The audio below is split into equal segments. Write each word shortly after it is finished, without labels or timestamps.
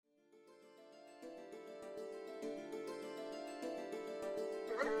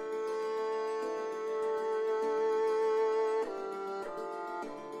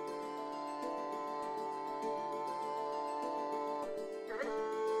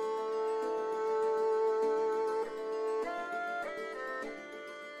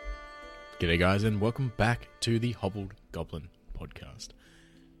G'day guys, and welcome back to the Hobbled Goblin podcast.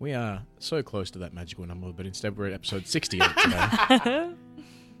 We are so close to that magical number, but instead we're at episode 68 today.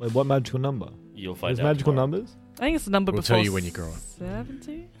 Wait, what magical number? You'll find There's out magical tomorrow. numbers? I think it's the number We'll before tell you when you grow up.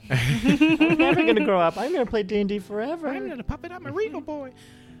 70? I'm never going to grow up. I'm going to play D&D forever. I'm going to puppet up my regal boy.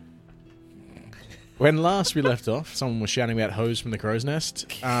 When last we left off, someone was shouting about hose from the crow's nest.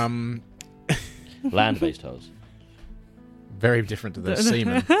 Land-based hose. Very different to the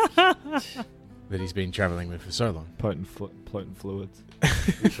semen that he's been travelling with for so long. Potent fluids.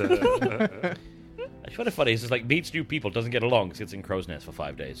 I find it funny. It's just like meets new people, doesn't get along, sits in crow's nest for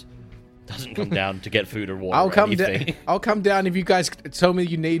 5 days. Doesn't come down to get food or water. I'll or come anything. I'll come down if you guys tell me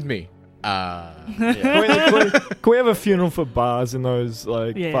you need me. Yeah. Can we have a funeral for bars in those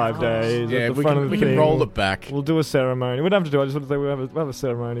 5 days? Yeah, at the we front can, of the we can thing? roll it back. We'll do a ceremony. We don't have to do it. I just want to say we'll have a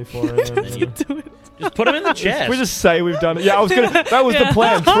ceremony for it. You do it. Just put him in the chest. We just say we've done it. Yeah, that was the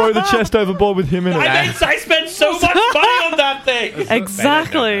plan. Throw the chest overboard with him in it. I spent so much money on that thing.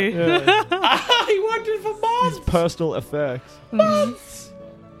 Exactly. Yeah. He worked it for months. Personal effects.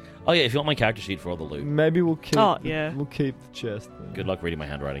 Oh yeah, if you want my character sheet for all the loot, Maybe we'll keep. Oh, yeah. We'll keep the chest. Thing. good luck reading my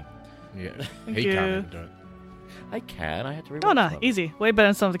handwriting. Yeah, Thank he you. can't even do it. I can. I had to read. Oh, no, easy. Way better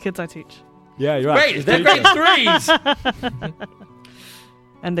than some of the kids I teach. Yeah, you're right. Great, they're grade threes.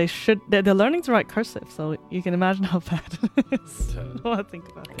 And they're learning to write cursive, so you can imagine how bad it is. I don't want to think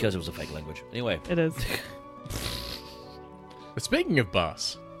about it. Because it was a fake language. Anyway. It is. But speaking of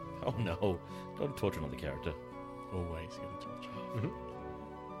bus, Oh no! Don't torture another character. always going to torture.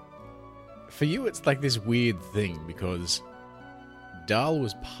 For you, it's like this weird thing because Dahl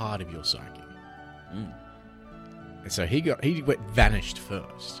was part of your psyche, Mm. and so he vanished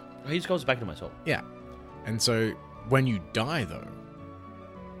first. He just goes back into my soul. Yeah, and so when you die, though,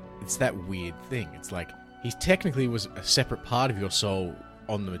 it's that weird thing. It's like he technically was a separate part of your soul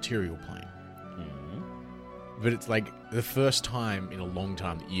on the material plane, Mm. but it's like the first time in a long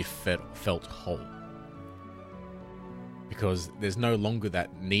time that you felt whole. Because there's no longer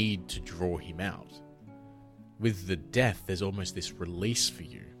that need to draw him out. With the death, there's almost this release for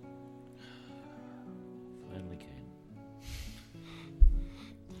you. Finally came.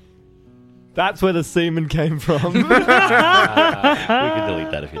 That's where the semen came from. We can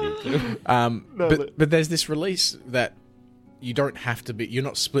delete that if you need to. But there's this release that you don't have to be. You're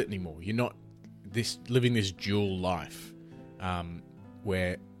not split anymore. You're not living this dual life,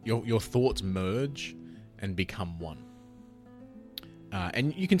 where your thoughts merge and become one.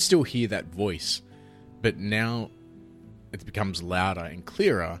 And you can still hear that voice, but now it becomes louder and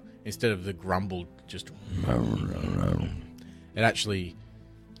clearer instead of the grumbled just. It actually,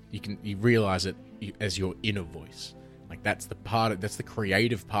 you realize it as your inner voice. Like that's the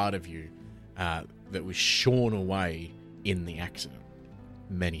creative part of you that was shorn away in the accident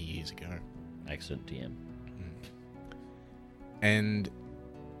many years ago. Excellent DM.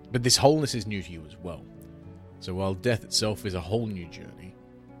 But this wholeness is new to you as well. So while death itself is a whole new journey,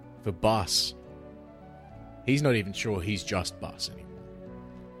 for Bus, he's not even sure he's just Bus anymore.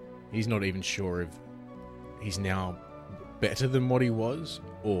 He's not even sure if he's now better than what he was,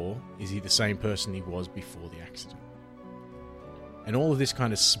 or is he the same person he was before the accident. And all of this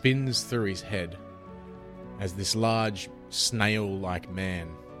kind of spins through his head as this large snail-like man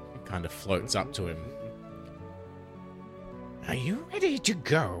kind of floats up to him. Are you ready to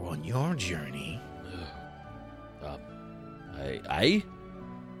go on your journey? I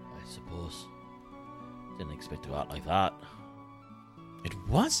suppose. Didn't expect to act like that. It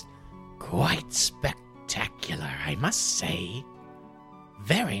was quite spectacular, I must say.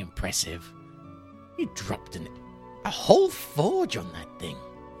 Very impressive. You dropped a whole forge on that thing.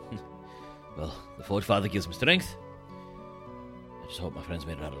 Well, the Forge Father gives me strength. I just hope my friends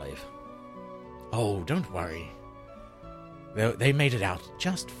made it out alive. Oh, don't worry. They made it out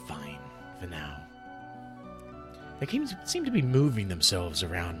just fine for now. They seem to be moving themselves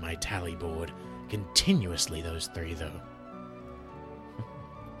around my tally board continuously, those three, though.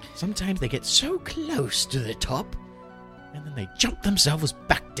 Sometimes they get so close to the top, and then they jump themselves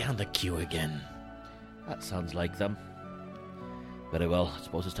back down the queue again. That sounds like them. Very well, I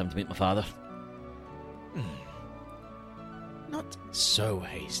suppose it's time to meet my father. Not so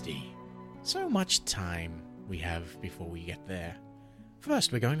hasty. So much time we have before we get there.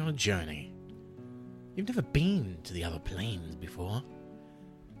 First, we're going on a journey. You've never been to the other planes before.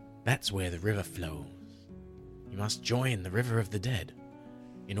 That's where the river flows. You must join the River of the Dead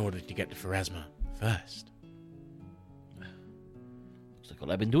in order to get to Pharasma first. Looks like all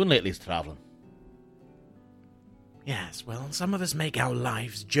I've been doing lately is travelling. Yes, well, some of us make our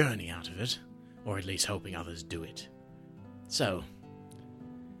life's journey out of it, or at least hoping others do it. So,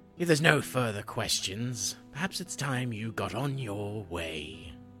 if there's no further questions, perhaps it's time you got on your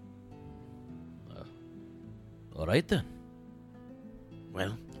way. All right then.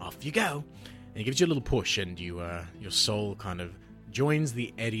 Well, off you go. And he gives you a little push, and your soul kind of joins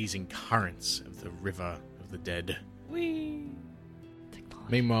the eddies and currents of the river of the dead. Whee!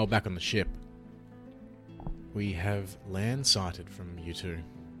 Meanwhile, back on the ship, we have land sighted from you two,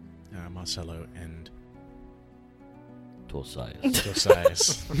 Marcelo and Torsias.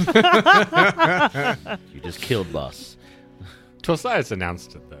 Josias. You just killed Boss. Torsias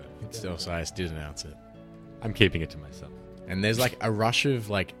announced it, though. Josias did announce it. I'm keeping it to myself. And there's like a rush of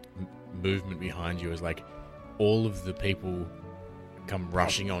like movement behind you as like all of the people come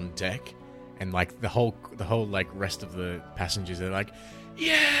rushing on deck, and like the whole like rest of the passengers are like,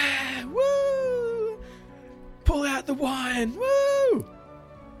 yeah, woo, pull out the wine, woo.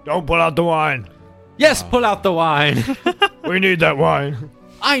 Don't pull out the wine. Yes, pull out the wine. We need that wine.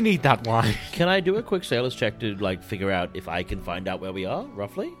 I need that wine. Can I do a quick sailor's check to like figure out if I can find out where we are,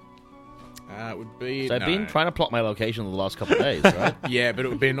 roughly? It would be. So I've been trying to plot my location the last couple of days, right? Yeah, but it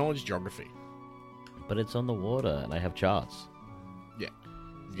would be a knowledge geography. But it's on the water, and I have charts. Yeah.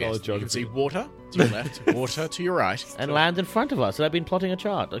 Knowledge Yes, you can geography. see water to your left, water to your right. And land in front of us, and I've been plotting a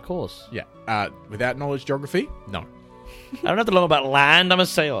chart, of course. Yeah. Without knowledge geography, no. I don't have to learn about land, I'm a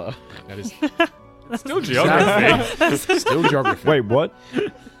sailor. That is Still geography. still geography. Wait, what?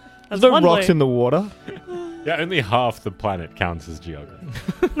 That's There's no one rocks way. in the water. Yeah, only half the planet counts as geography.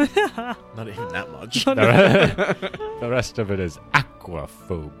 Not even that much. The rest of it is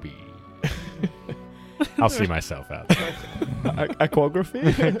aquaphobia. I'll see myself out. Aquography?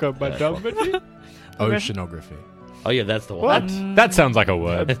 Oceanography. Oh yeah, that's the one. What? That sounds like a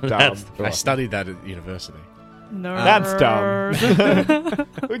word. That's dumb. I studied that at university. That's dumb.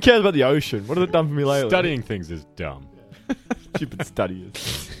 Who cares about the ocean? What have they done for me lately? Studying things is dumb. Stupid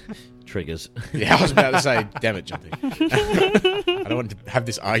studiers. Triggers. Yeah, I was about to say, damn it, Jumpy. I don't want to have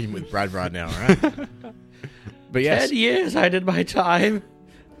this argument with Brad right now, alright? But yes. 10 years I did my time.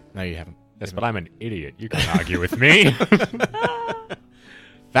 No, you haven't. Yes, but I'm an idiot. You can't argue with me.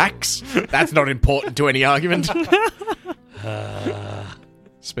 Facts? That's not important to any argument.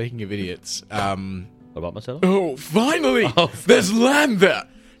 Speaking of idiots, What about myself? oh, finally! Oh, There's land there!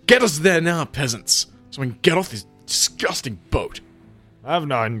 Get us there now, peasants, so we can get off this disgusting boat. I've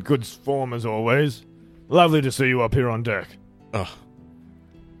not in good form as always. Lovely to see you up here on deck. Ugh.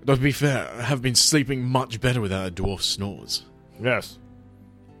 But to be fair, I have been sleeping much better without a dwarf's snores. Yes.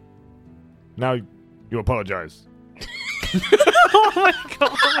 Now, you apologize. Oh my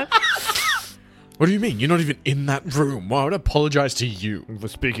god. What do you mean? You're not even in that room. Why would I apologize to you? For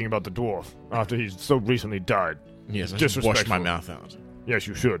speaking about the dwarf after he's so recently died. Yes, I should wash my Disrespectful. mouth out. Yes,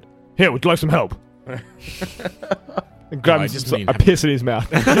 you should. Here, would you like some help? And grabs I just mean a have- piss in his mouth.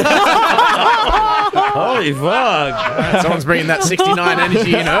 Holy fuck! Someone's bringing that 69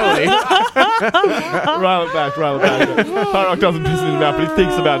 energy in early. Rile it back. Tyrok doesn't piss in his mouth, but he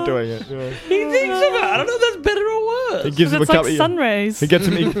thinks about doing it. You know. He thinks about. I don't know if that's better or worse. He gives him a It's like cup. sun rays. He gets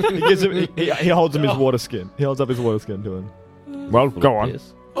him. He gives him. He holds him his water skin. He holds up his water skin to him. Well, go on.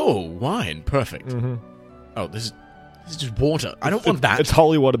 Yes. Oh, wine. Perfect. Mm-hmm. Oh, this is just water. I don't want that. It's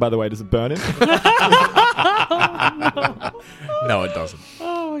holy water, by the way. Does it burn him? No, it doesn't.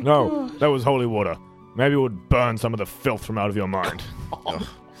 Oh my No, god. that was holy water. Maybe it would burn some of the filth from out of your mind. I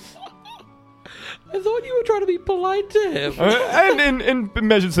thought you were trying to be polite to him. And in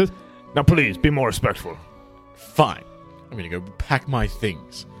measured sense. Now, please be more respectful. Fine. I'm going to go pack my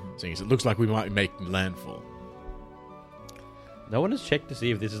things, seeing as it looks like we might be making landfall. No one has checked to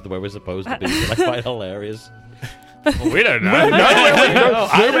see if this is the way we're supposed to be. But I find it hilarious. We don't know.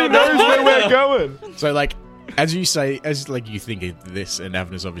 Nobody knows where we're going. So, like, as you say, as like you think of this, and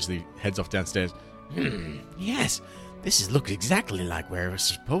Avnus obviously heads off downstairs. Yes, looks exactly like where it was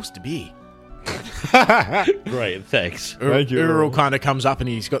supposed to be. Great, thanks. Thank you. Ural kind of comes up and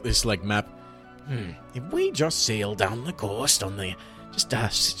he's got this like map. If we just sail down the coast on the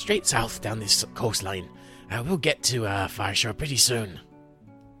just straight south down this coastline, we'll get to Fireshore pretty soon.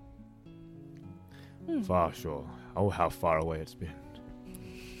 Far shore. Oh, how far away it's been.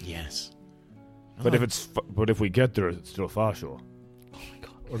 Yes. But if we get there, it's still far shore. Oh my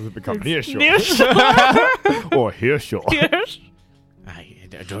god. Or does it become near shore? Near shore. Or here shore? Yes.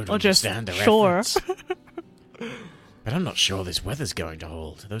 I don't Or just understand the shore. reference. But I'm not sure this weather's going to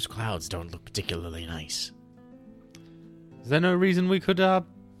hold. Those clouds don't look particularly nice. Is there no reason we could,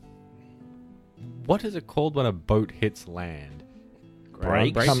 what is it called when a boat hits land?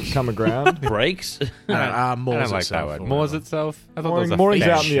 Breaks. Come aground. Breaks. Moors I don't like that word. Moors itself? I thought there was a Moorings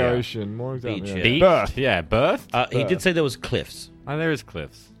fish. out in the Yeah. ocean. Moorings out in the Beach, ocean. yeah. Beach? Berth. Yeah, berth? He did say there was cliffs. Oh, there is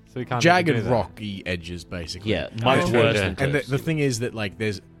cliffs. So we can't jagged even do that. rocky edges, basically. Yeah, much Oh. worse Yeah. than And cliffs. the thing is that, like,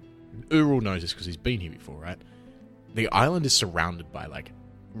 there's... Ural knows this because he's been here before, right? The island is surrounded by, like,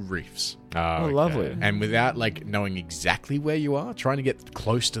 reefs. Oh, okay. lovely. And without, like, knowing exactly where you are, trying to get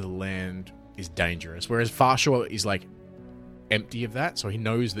close to the land is dangerous. Whereas Farshore is, like, empty of that, so he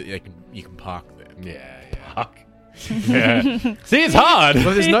knows that you can park there. Yeah, Fuck. yeah. See, it's hard.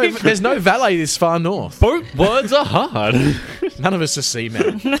 Well, there's no valet this far north. Both words are hard. None of us are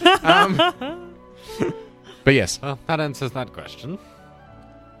seamen. But yes, Well, that answers that question.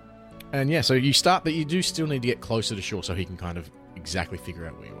 and yeah, so you start, but you do still need to get closer to shore so he can kind of exactly figure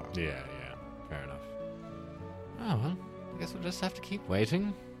out where you are. Yeah, fair enough. Oh, well, I guess we'll just have to keep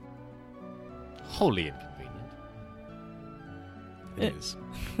waiting. Wholly inconvenient. It is.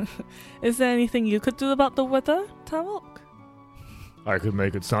 Is there anything you could do about the weather, Tarok? I could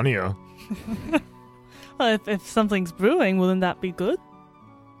make it sunnier. Well, if something's brewing, wouldn't that be good?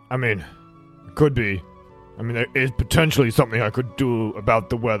 I mean, it could be. I mean, there is potentially something I could do about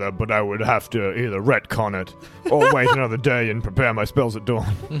the weather, but I would have to either retcon it or wait another day and prepare my spells at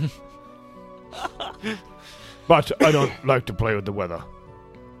dawn. But I don't like to play with the weather.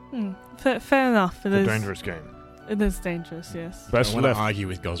 Fair enough. It's a dangerous game. It is dangerous, yes. I Best want to left, argue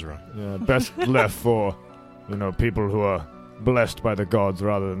with Gozra. best left for, people who are blessed by the gods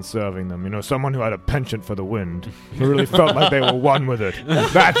rather than serving them. Someone who had a penchant for the wind, who really felt like they were one with it.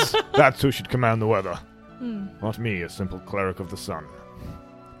 That's who should command the weather. Not me, a simple cleric of the sun.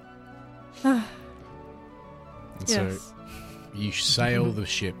 And so Yes. you sail the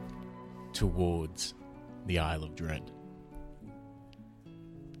ship towards the Isle of Dread.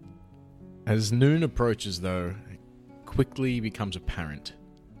 As noon approaches, though, it quickly becomes apparent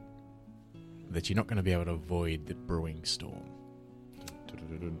that you're not going to be able to avoid the brewing storm.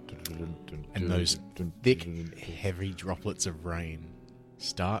 And those thick, heavy droplets of rain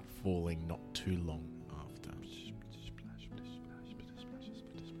start falling not too long after.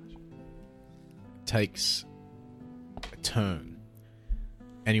 Takes a turn.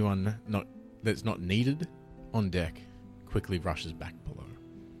 Anyone that's not needed on deck quickly rushes back below.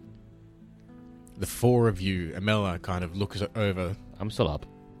 The four of you, Amela kind of looks over. I'm still up.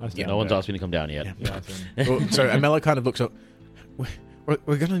 Yeah. No one's asked me to come down yet. Yeah. So Amela kind of looks up. We're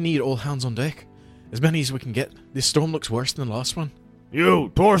going to need all hands on deck. As many as we can get. This storm looks worse than the last one.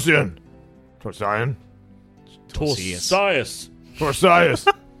 You, Torsian! Torsian? Torsius. Torsius!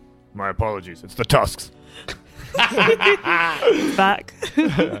 My apologies, it's the Tusks. Back.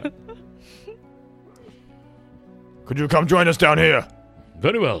 Could you come join us down here?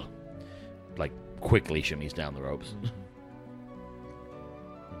 Very well. Like, quickly shimmies down the ropes.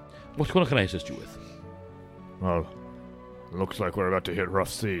 What can I assist you with? Well, looks like we're about to hit rough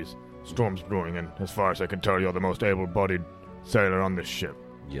seas. Storm's brewing, and as far as I can tell, you're the most able-bodied sailor on this ship.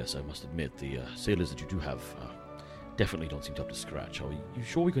 Yes, I must admit, the sailors that you do have definitely don't seem up to scratch. Are you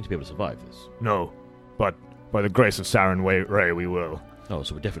sure we're going to be able to survive this? No, but by the grace of Saren Ray, we will. Oh,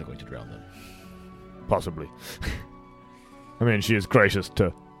 so we're definitely going to drown then. Possibly. I mean, she is gracious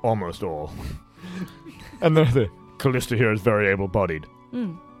to almost all. And the Callista here is very able-bodied.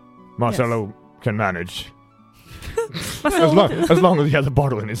 Marcelo can manage. As long as he has a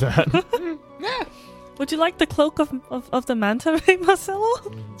bottle in his hand. Would you like the cloak of the manta ray, Marcelo?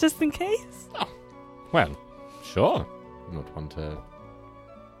 Just in case? Well, sure. Not want to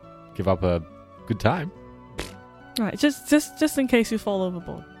give up a good time. Right, just in case you fall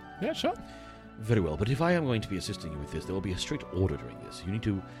overboard. Yeah, sure. Very well, but if I am going to be assisting you with this, there will be a strict order during this. You need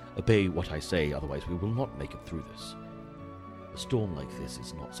to obey what I say, otherwise we will not make it through this. A storm like this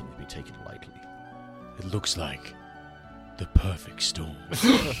is not something to be taken lightly. It looks like the perfect storm.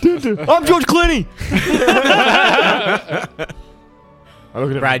 I'm George Clooney! I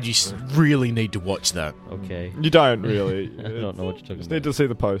look at Brad, you really need to watch that. Okay. You don't really. I don't know what you're talking Just about. need to see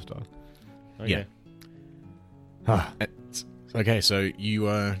the poster. Okay. Yeah. Okay, so you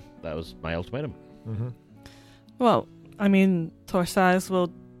That was my ultimatum. Well, I mean, Torsaz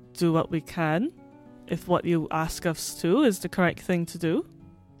will do what we can if what you ask us to is the correct thing to do. Do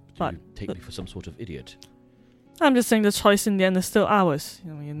But- you take me for some sort of idiot? I'm just saying the choice in the end is still ours.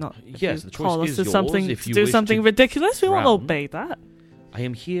 You're not. If Yes, you the choice call us is to yours something, if you do wish something to ridiculous, we won't drown. obey that. I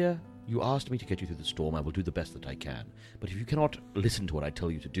am here. You asked me to get you through the storm. I will do the best that I can. But if you cannot listen to what I tell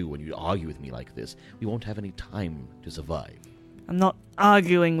you to do when you argue with me like this, we won't have any time to survive. I'm not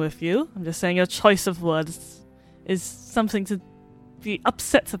arguing with you. I'm just saying your choice of words is something to be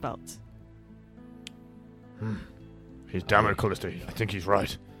upset about. He's damn it, Callista. I think he's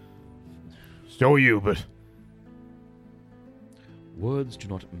right. So are you, but Words do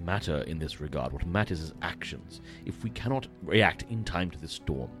not matter in this regard. What matters is actions. If we cannot react in time to this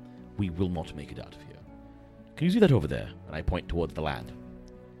storm, we will not make it out of here. Can you see that over there? And I point towards the land.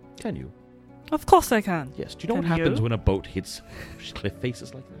 Can you? Of course I can. Yes. Do you know what Can happens you? when a boat hits cliff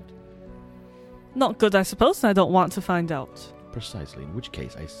faces like that? Not good, I suppose, and I don't want to find out. Precisely. In which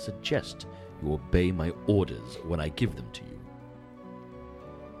case, I suggest you obey my orders when I give them to you.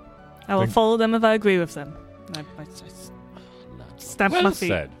 I will Think- follow them if I agree with them. I Lads, stamp my Well feet.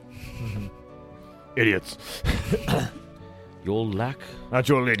 said. Idiots. your lack. That's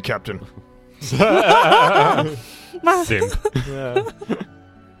your lead, Captain. Ma- Simp.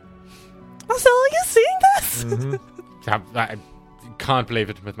 Marcel, are you seeing this? I can't believe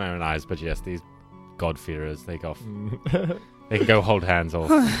it with my own eyes, but yes, these God-fearers, they can go hold hands all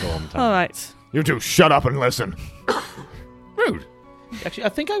time. All right. You two, shut up and listen. Rude. Actually, I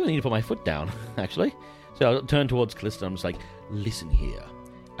think I need to put my foot down, actually. So I'll turn towards Callista and I'm just like, listen here.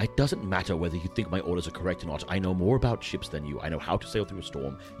 It doesn't matter whether you think my orders are correct or not. I know more about ships than you. I know how to sail through a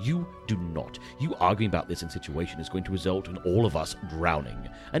storm. You do not. You arguing about this in situation is going to result in all of us drowning.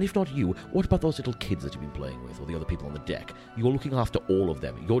 And if not you, what about those little kids that you've been playing with or the other people on the deck? You're looking after all of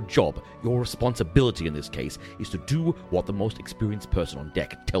them. Your job, your responsibility in this case, is to do what the most experienced person on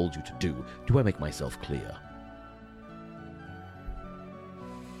deck tells you to do. Do I make myself clear?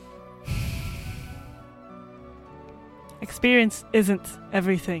 Experience isn't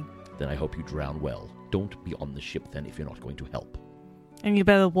everything, Then I hope you drown well. Don't be on the ship then if you're not going to help. and you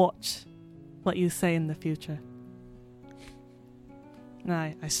better watch what you say in the future. And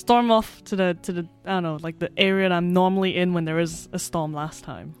I storm off to the I don't know, like the area that I'm normally in when there is a storm last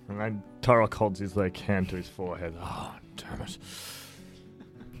time. And Tarok holds his hand to his forehead. Oh, damn it.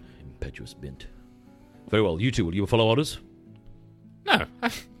 Impetuous bint. Very well, you two, will you follow orders? No.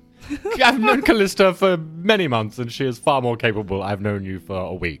 I've known Callista for many months, and she is far more capable. I've known you for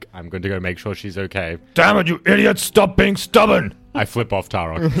a week. I'm going to go make sure she's okay. Damn it, you idiot! Stop being stubborn! I flip off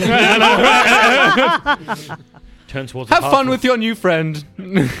Tarok. Turn towards Have the fun with your new friend.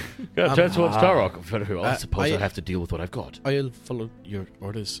 Yeah, turn towards Tarok. Very well, I suppose I- I have to deal with what I've got. I'll follow your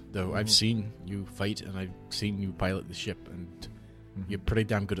orders, though. I've seen you fight, and I've seen you pilot the ship, and you're pretty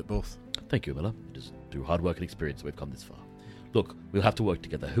damn good at both. Thank you, Miller. It is through hard work and experience that we've come this far. Look, we'll have to work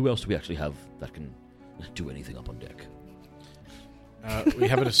together. Who else do we actually have that can do anything up on deck? We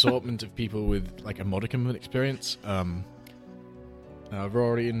have an assortment of people with like a modicum of experience.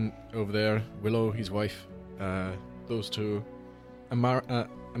 Rory and over there, Willow, his wife, those two.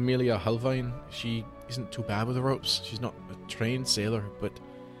 Amelia Halvine, she isn't too bad with the ropes. She's not a trained sailor, but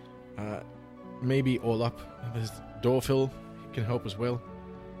maybe all up. There's Dorfil can help as well.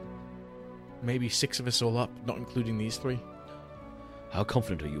 Maybe 6 of us all up, not including these 3. How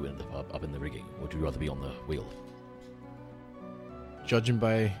confident are you in up in the rigging, or would you rather be on the wheel? Judging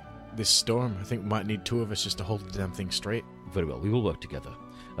by this storm, I think we might need 2 of us just to hold the damn thing straight. Very well, we will work together.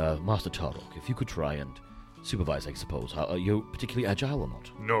 Master Tarok, if you could try and supervise, I suppose. Are you particularly agile or not?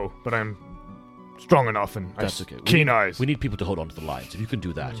 No, but I'm strong enough and I That's have okay. keen eyes. We need people to hold on to the lines. If you can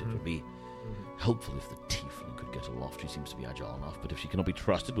do that, it would be helpful if the tiefling could get aloft. She seems to be agile enough, but if she cannot be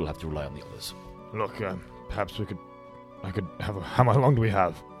trusted, we'll have to rely on the others. Look, perhaps I could have how long do we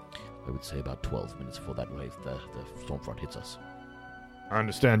have? I would say about 12 minutes before that wave, the storm front hits us. I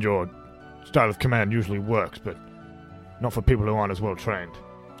understand your style of command usually works, but not for people who aren't as well trained.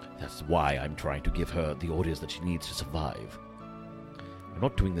 That's why I'm trying to give her the orders that she needs to survive. I'm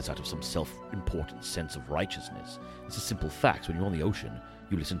not doing this out of some self-important sense of righteousness. It's a simple fact. When you're on the ocean,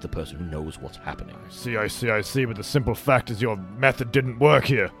 you listen to the person who knows what's happening. I see, but the simple fact is your method didn't work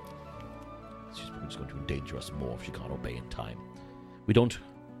here. She's probably just going to endanger us more if she can't obey in time.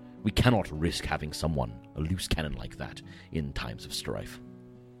 We cannot risk having someone, a loose cannon like that, in times of strife.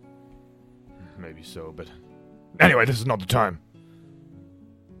 Maybe so, but... Anyway, this is not the time.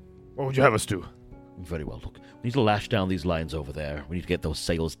 What would you have us do? Very well, look. We need to lash down these lines over there. We need to get those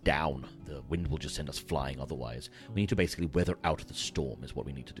sails down. The wind will just send us flying otherwise. We need to basically weather out the storm is what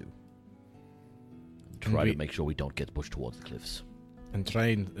we need to do. And try to make sure we don't get pushed towards the cliffs. And try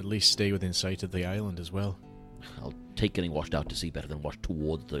and at least stay within sight of the island as well. I'll take getting washed out to sea better than washed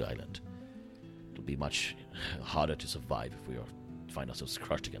towards the island. It'll be much harder to survive if we find ourselves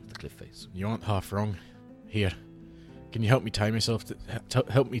crushed against the cliff face. You aren't half wrong. Here, can you help me tie myself to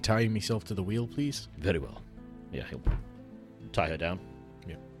the wheel, please? Very well. Yeah, he'll tie her down.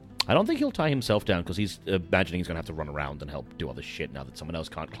 Yeah. I don't think he'll tie himself down because he's imagining he's going to have to run around and help do other shit now that someone else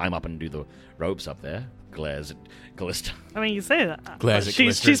can't climb up and do the ropes up there. Glares at Callista. I mean, you say that. Glares but at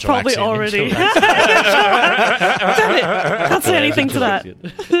she's Callista, probably chillaxing, already. chillaxing. Damn it! Can't say anything to that.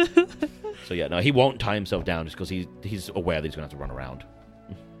 So yeah, no, he won't tie himself down just because he's aware that he's going to have to run around.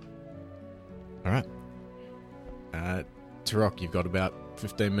 All right. Tarok, you've got about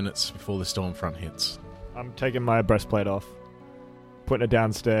 15 minutes before the storm front hits. I'm taking my breastplate off, putting it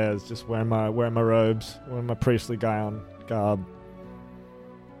downstairs, just wearing my robes, wearing my priestly garb, Mhm.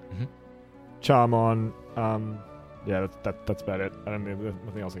 charm on. Yeah, that's about it. I don't think there's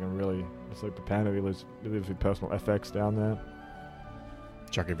nothing else I can really necessarily prepare. Maybe leaves with personal effects down there.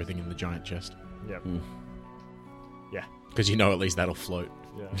 Chuck everything in the giant chest. Yep. Because you know at least that'll float.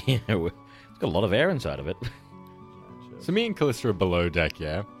 Yeah. Yeah, it's got a lot of air inside of it. So me and Callista are below deck,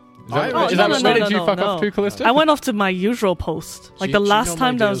 yeah? Is I- that, Oh, is no, that no, where no, did you no, fuck no. off to, Callista? I went off to my usual post. Like She- the she last normally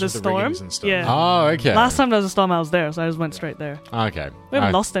time there was deals a with the riggings storm. and stuff. Yeah. Oh, okay. Last time there was a storm, I was there, so I just went straight there. Okay. We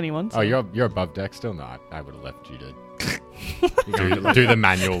haven't lost anyone. Oh, So. you're above deck still? No, I would have left you to do the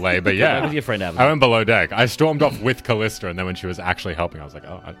manual labor, With yeah. your friend I Avon. went below deck. I stormed off with Callista, and then when she was actually helping, I was like,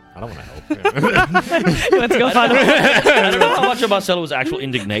 oh, I don't want to help. You went to go find a, I don't know how much of Marcelo was actual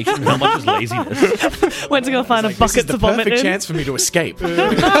indignation and how much was laziness. went to go find a This is bucket the to vomit perfect in. chance for me to escape.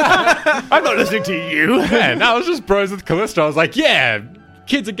 I'm not listening to you. Yeah, no, I was just bros with Callista. I was like, yeah,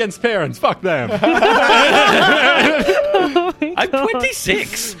 kids against parents, fuck them. I'm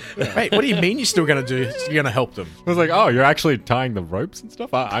 26. Wait, what do you mean you're still going to do? You're going to help them? I was like, oh, you're actually tying the ropes and stuff?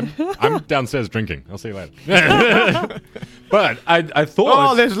 I'm downstairs drinking. I'll see you later. But I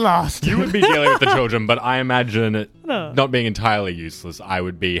thought This last. you would be dealing with the children, but I imagine No. not being entirely useless, I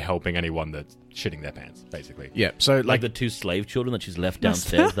would be helping anyone that's shitting their pants, basically. Yeah, so Like like the two slave children that she's left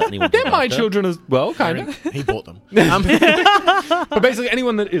downstairs that anyone They're my children as well, kind of. he bought them. But basically,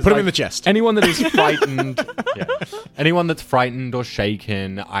 anyone that is Put them like- in the chest. Anyone that is frightened, yeah. Anyone that's frightened or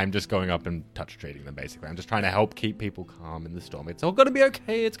shaken, I'm just going up and touch treating them. Basically, I'm just trying to help keep people calm in the storm. It's all going to be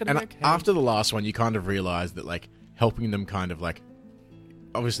okay. It's going to And be okay. after the last one, you kind of realize that like helping them kind of like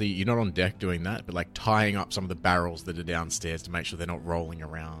obviously you're not on deck doing that, but like tying up some of the barrels that are downstairs to make sure they're not rolling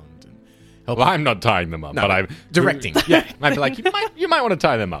around and helping. well, I'm not tying them up, No, but I'm directing. Yeah, I'd be like, you might want to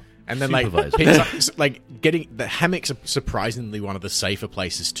tie them up. And then like Supervise. picks up, like getting the hammocks are surprisingly one of the safer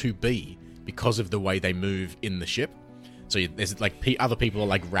places to be because of the way they move in the ship. So there's like other people are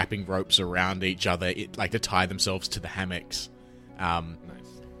like wrapping ropes around each other, like to tie themselves to the hammocks. Nice.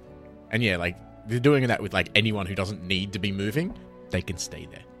 And yeah, like they're doing that with like anyone who doesn't need to be moving, they can stay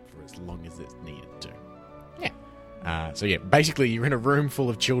there for as long as it's needed to. Yeah. So yeah, basically you're in a room full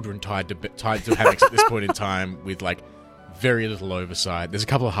of children tied to hammocks at this point in time with like very little oversight. There's a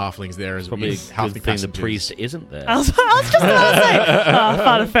couple of halflings there as well. Probably a Halfling good thing the passengers. priest isn't there. I was just going to say,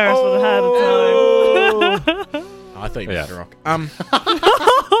 Father Ferris would have had a time. Oh, I thought you meant Yeah. Rock.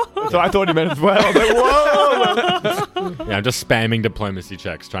 So I thought you meant as well. I was like, whoa! Yeah, I'm just spamming diplomacy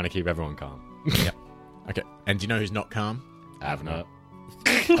checks, trying to keep everyone calm. Okay. And do you know who's not calm? Avner.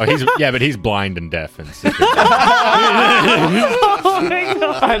 Oh, but he's blind and deaf and sick. Oh my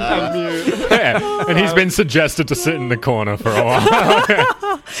god. Yeah, and he's been suggested to sit in the corner for a while.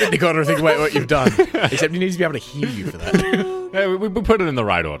 Sit in the corner and think about what you've done. Except he needs to be able to hear you for that. Yeah, we put it in the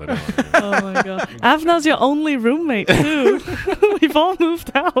right order. don't worry. Oh my god. Avnar's your only roommate too. We've all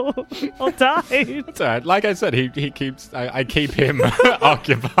moved out. All died. It's all right. Like I said, he keeps. I keep him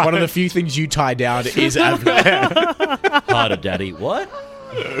occupied. One of the few things you tie down is Avner. Harder, Daddy. What?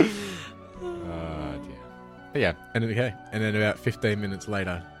 Dear. But yeah, And okay. And then about 15 minutes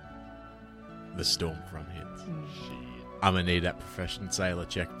later, the storm front hits. I'm gonna need that profession sailor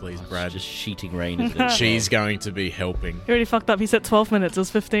check, please, It's Brad. just sheeting rain, isn't it? She's going to be helping. He already fucked up. He said 12 minutes. It was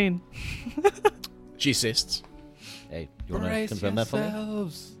 15. She assists. Hey, you want to confirm that for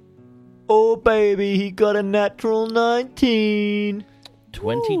me? Oh, baby, he got a natural 19.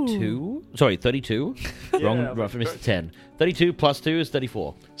 22? Sorry, 32? Wrong, I missed 10. 32 plus 2 is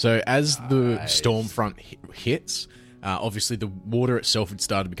 34. So as the storm front hits, obviously the water itself had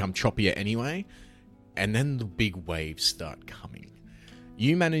started to become choppier anyway, and then the big waves start coming.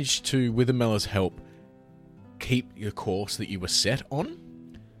 You manage to, with Amella's help, keep your course that you were set on,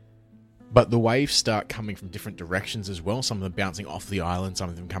 but the waves start coming from different directions as well. Some of them bouncing off the island, some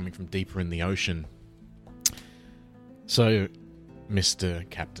of them coming from deeper in the ocean. So, Mr.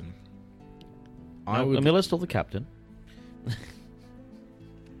 Captain, Amila's still the captain.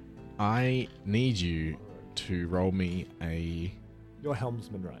 I need you to roll me a... You're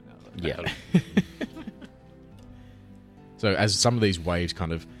helmsman right now. Yeah. So as some of these waves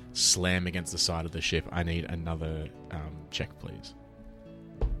kind of slam against the side of the ship, I need another check, please.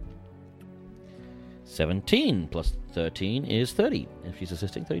 17 plus 13 is 30. If she's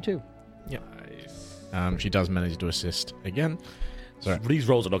assisting, 32. She does manage to assist again. So, These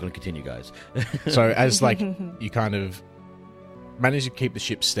rolls are not going to continue, guys. so as like you kind of manage to keep the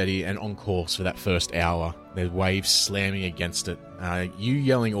ship steady and on course for that first hour, there's waves slamming against it. You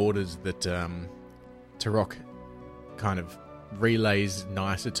yelling orders that Tarok kind of relays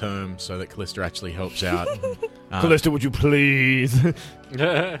nicer terms so that Callista actually helps out. Callista, would you please,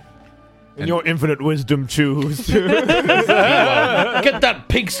 in your infinite wisdom, choose to... Get that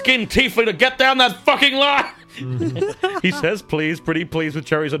pig-skinned tiefling to get down that fucking line! He says, please, pretty please, with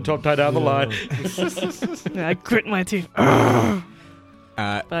cherries on top, tie down the line. Yeah, I grit my teeth. But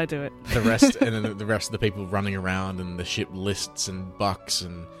I do it. The rest, and then the rest of the people running around, and the ship lists and bucks,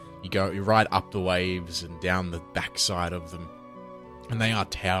 and you ride up the waves and down the backside of them, and they are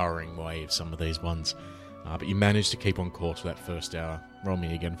towering waves. Some of these ones, but you manage to keep on course for that first hour. Roll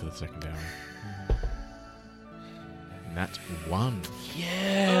me again for the second hour. And that's 1.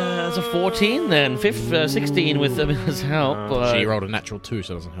 Yeah, that's a 14 then. 16 with his help. She rolled a natural 2,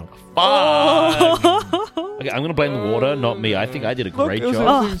 so it doesn't help. Okay, I'm going to blame the water, not me. I think I did a great job.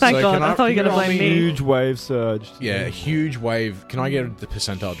 Oh, thank So God. can I thought you were going to blame me. Huge wave surge. Yeah, a huge wave. Can I get the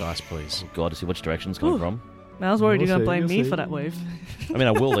percentile dice, please? God, to see which direction it's coming from. I was worried We'll you're going to see, blame you'll me see. for that wave. I mean,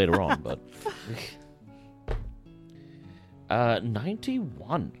 I will later on, but...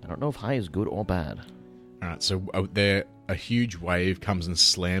 91. I don't know if high is good or bad. All right, so a huge wave comes and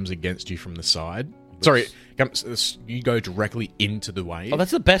slams against you from the side. Sorry, you go directly into the wave Oh,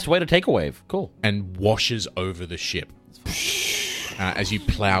 that's the best way to take a wave. Cool. and washes over the ship as you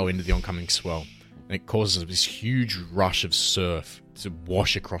plow into the oncoming swell. And it causes this huge rush of surf to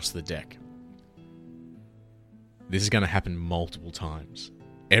wash across the deck. This is going to happen multiple times.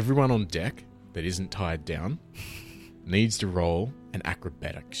 Everyone on deck that isn't tied down needs to roll an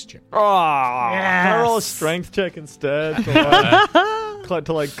acrobatics check. Oh, can I roll a strength check instead to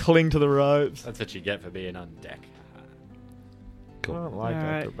cling to the ropes? That's what you get for being on deck. I don't like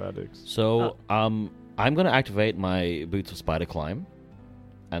Alright. acrobatics. So, I'm going to activate my Boots of Spider Climb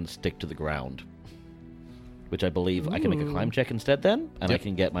and stick to the ground. Which I believe I can make a climb check instead then, and I Yep.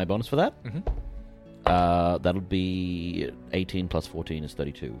 can get my bonus for that. Mhm. That'll be 18 plus 14 is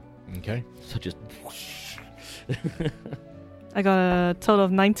 32. Okay. So just... I got a total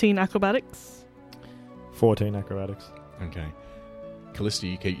of 19 acrobatics. 14 acrobatics. Okay. Callista,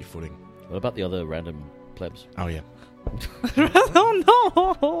 you keep your footing. What about the other random plebs? Oh, yeah. Oh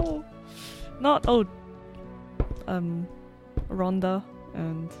no! Not Rhonda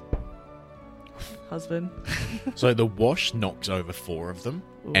and husband. So the wash knocks over 4 of them,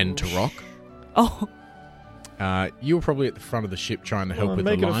 and to rock. Oh, You were probably at the front of the ship trying to help with the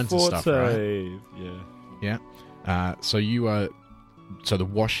make it a lines and fort stuff, right? save. Yeah. So you so the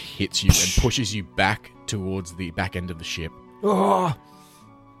wash hits you and pushes you back towards the back end of the ship. Oh,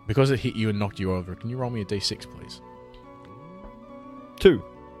 Because it hit you and knocked you over, can you roll me a d6, please? 2.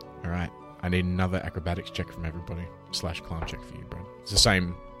 All right. I need another acrobatics check from everybody. / climb check for you, Brad. It's the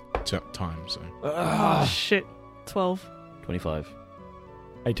same time, so... oh shit. 12. 25.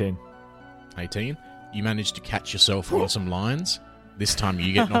 18. 18. You manage to catch yourself on some lines. This time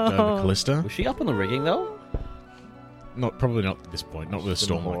you get knocked over, Callista. Was she up on the rigging, though? Probably not at this point. Not with a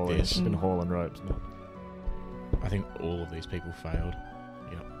storm like this. Been hauling ropes. No. I think all of these people failed.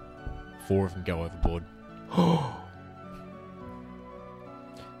 Yep. 4 of them go overboard.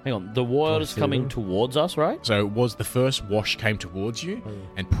 Hang on, the water's see coming them? towards us, right? So it was the first wash came towards you Oh, yeah.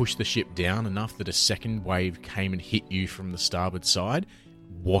 and pushed the ship down enough that a second wave came and hit you from the starboard side,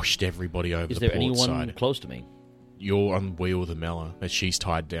 washed everybody over Is the there port anyone side. close to me? You're on Wheel the Mella, but she's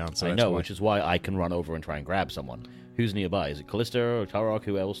tied down. So I that's know, why. which is why I can run over and try and grab someone. Who's nearby? Is it Callista or Tarok?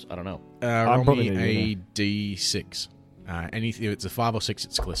 Who else? I don't know. Roll probably me near a d6. If it's a 5 or 6,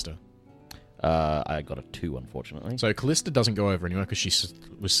 it's Callista. I got a 2, unfortunately. So Callista doesn't go over anywhere because she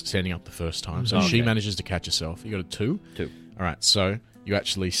was standing up the first time. So Okay. she manages to catch herself. You got a 2? 2. All right, so you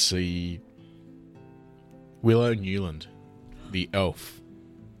actually see Willow Newland, the elf,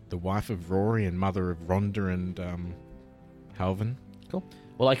 the wife of Rory and mother of Rhonda and Halvin.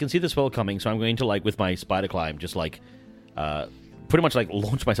 Well, I can see the spell coming, so I'm going to, with my spider climb, just, pretty much,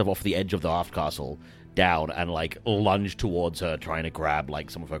 launch myself off the edge of the aft castle down and, lunge towards her, trying to grab,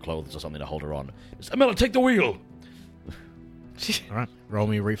 some of her clothes or something to hold her on. Just, Amela, take the wheel! All right, roll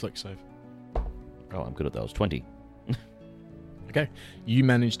me a reflex save. Oh, I'm good at those. 20. Okay, you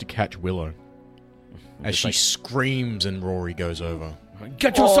manage to catch Willow as Just she screams and Rory goes over.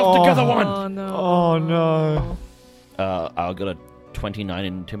 Get yourself together, woman! Oh no. Oh, no. I'll get a 27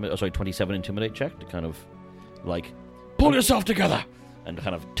 intimidate check to kind of, pull yourself together! And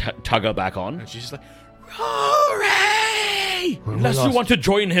kind of tug her back on. And she's just like, Rory! Unless you want to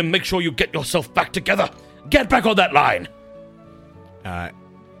join him, make sure you get yourself back together. Get back on that line!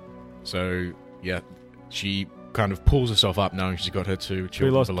 so, yeah, she kind of pulls herself up knowing she's got her 2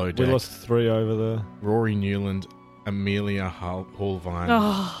 children below deck. We lost 3 over there. Rory Newland, Amelia Hallvine,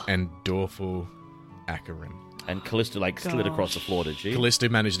 Oh. and Dorful Acherin. And Callista slid across the floor, did she? Callisto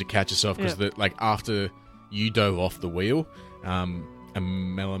managed to catch herself because after you dove off the wheel,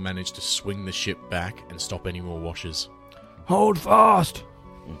 Amela managed to swing the ship back and stop any more washes. Hold fast!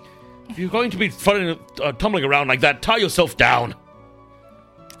 If you're going to be tumbling around like that, tie yourself down.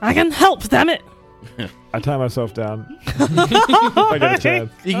 I can help, damn it! I tie myself down. I get a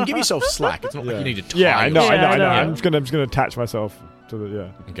chance. You can give yourself slack. It's not like you need to tie Yeah, I know. yourself. I'm just gonna attach myself to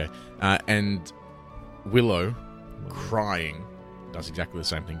the Okay. And Willow, crying, does exactly the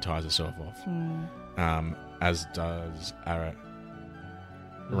same thing, ties herself off. As does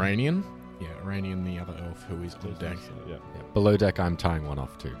Iranian. Yeah, Iranian, the other elf who is on deck. Yeah. Below deck, I'm tying one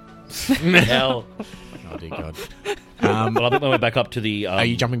off too. Hell. Oh, dear God. Well, I'll make my way back up to the... Are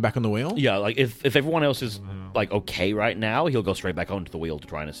you jumping back on the wheel? Yeah, if everyone else is okay right now, he'll go straight back onto the wheel to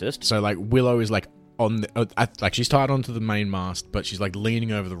try and assist. So, Willow is, on the... she's tied onto the main mast, but she's,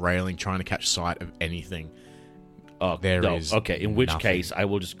 leaning over the railing, trying to catch sight of anything. Oh, There is okay, in which nothing. case, I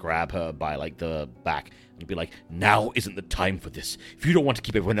will just grab her by, the back and be like, now isn't the time for this. If you don't want to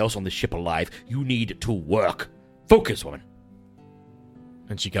keep everyone else on the ship alive, you need to work. Focus, woman.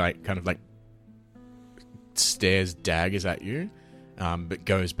 And she kind of stares daggers at you, but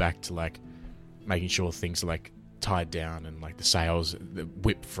goes back to making sure things are tied down and the sails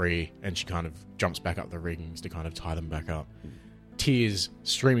whip free, and she kind of jumps back up the riggings to kind of tie them back up. Tears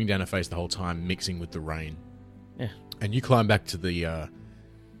streaming down her face the whole time, mixing with the rain. Yeah. And you climb back to the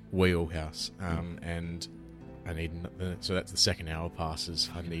wheelhouse, and I need so that's the second hour passes.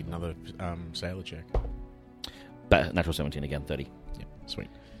 I need another sailor check. Natural 17 again, 30. Yeah, sweet.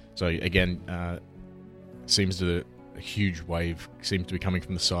 So again, a huge wave seems to be coming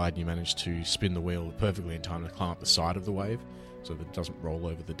from the side, and you manage to spin the wheel perfectly in time to climb up the side of the wave so that it doesn't roll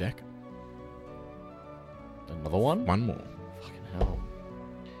over the deck. Another one? One more. Fucking hell.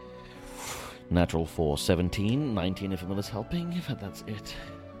 Natural 4, 17, 19 if Amila's helping, but that's it.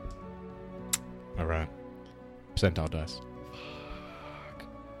 Alright. Percentile dice.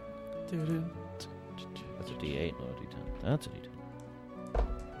 Doo-doo. That's a D8, not a D10. That's a D10.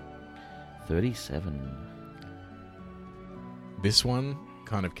 37. This one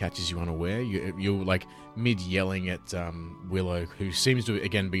kind of catches you unaware. You're mid-yelling at Willow, who seems to,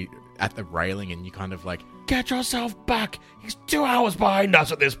 again, be at the railing, and you kind of Get yourself back! He's 2 hours behind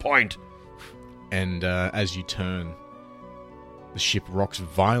us at this point! And as you turn, the ship rocks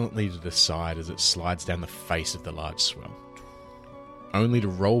violently to the side as it slides down the face of the large swell, only to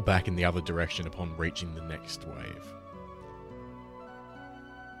roll back in the other direction upon reaching the next wave.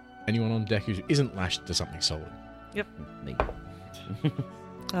 Anyone on deck who isn't lashed to something solid? Me.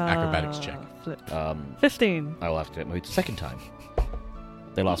 Acrobatics check. Flip. 15. 15. I will have to get moved a second time.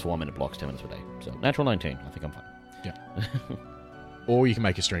 They last for 1 minute blocks, 10 minutes per day. So, natural 19. I think I'm fine. Or you can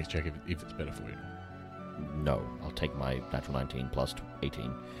make a strength check if it's better for you. No, I'll take my natural 19 plus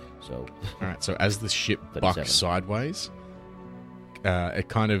 18. So, Alright, so as the ship 37. bucks sideways, it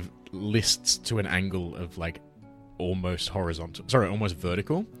kind of lists to an angle of almost horizontal. Sorry, almost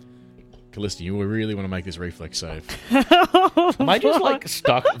vertical. Callista, you really want to make this reflex save. am I just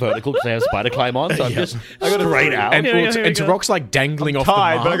stuck vertical because I have spider climb on? So I'm just straight out. And, Here we go, here we and go. Rock's dangling off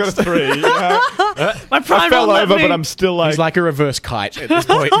Tied, the but I got mast. a 3. My pride I fell won't let over, me. but I'm still He's like a reverse kite at this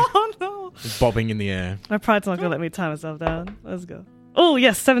point. Oh no! He's bobbing in the air. My pride's not gonna let me tie myself down. Let's go. Oh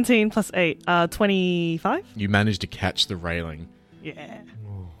yes, 17 plus 8. 25. You manage to catch the railing. Yeah.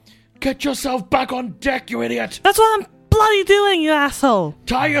 Get yourself back on deck, you idiot! That's what I'm bloody doing, you asshole.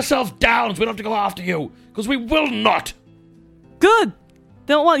 Tie yourself down so we don't have to go after you, because we will not! Good.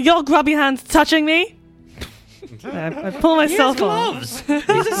 Don't want your grubby hands touching me. I pull myself on. He's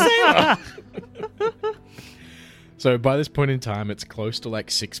a sailor! So by this point in time, it's close to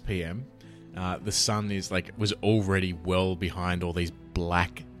 6 p.m. The sun is was already well behind all these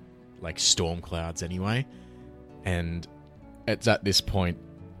black storm clouds anyway. And it's at this point,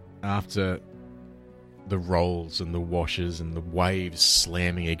 after the rolls and the washes and the waves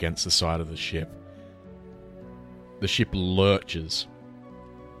slamming against the side of the ship lurches,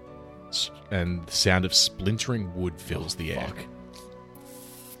 and the sound of splintering wood fills the air.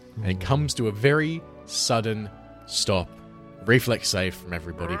 And it comes to a very sudden stop. Reflex save from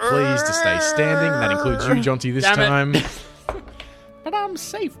everybody, please, to stay standing. That includes you, Jonty, this time. But I'm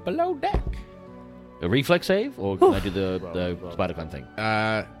safe below deck. A reflex save, or can I do the spider climb thing?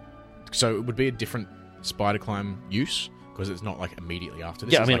 So it would be a different spider climb use, because it's not immediately after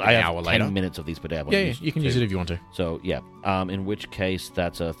this. Yeah, I It's mean, an I have hour 10 later. minutes of these per day. I want Yeah, to yeah, you can use it if you want to. So, yeah. In which case,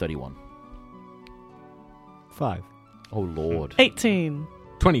 that's a 31. 5. Oh, Lord. 18.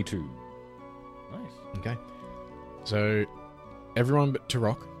 22. Okay. So everyone but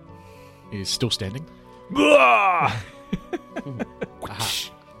Turok is still standing.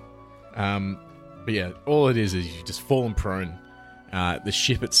 But yeah, all it is you've just fallen prone. The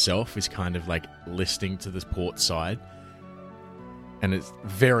ship itself is kind of like listing to the port side, and it's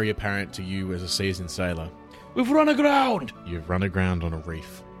very apparent to you as a seasoned sailor. We've run aground! You've run aground on a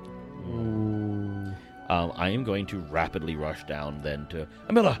reef. I am going to rapidly rush down then to...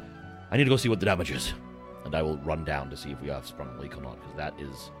 Amilla, I need to go see what the damage is. And I will run down to see if we have sprung a leak or not, because that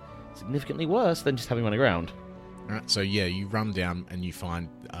is significantly worse than just having run aground. Alright, so yeah, you run down and you find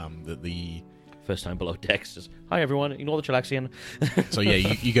that the... First time below decks, just, hi everyone, ignore the Chilaxian. So yeah,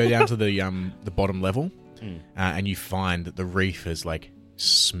 you go down to the bottom level, and you find that the reef has like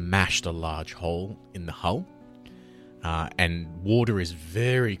smashed a large hole in the hull, and water is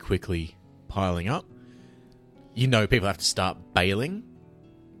very quickly piling up. You know people have to start bailing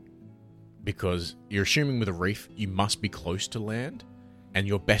because you're assuming with a reef you must be close to land, and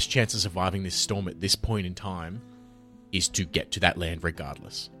your best chance of surviving this storm at this point in time is to get to that land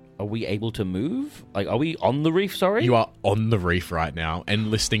regardless. Are we able to move? Like, are we on the reef, sorry? You are on the reef right now and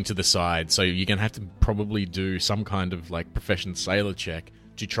listing to the side, so you're going to have to probably do some kind of like profession sailor check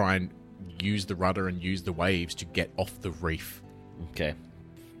to try and use the rudder and use the waves to get off the reef. Okay.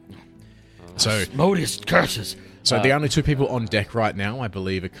 So, Modest curses. the only two people on deck right now, I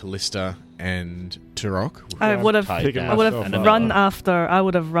believe, are Callista and Turok. I would have Tied down. I would myself have up.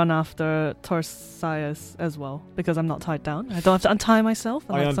 run after Torsius as well because I'm not tied down. I don't have to untie myself.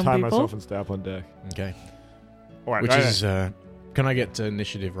 I Unlike some untie people. myself and stay up on deck. Okay. All right, Which is, can I get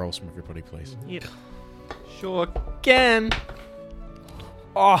initiative rolls from everybody, please? Yeah. Sure can.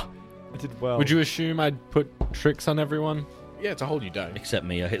 I did well. Would you assume I'd put tricks on everyone? Yeah, it's a whole new day. Except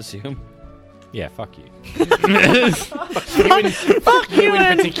me, I assume. Yeah, fuck you. Fuck you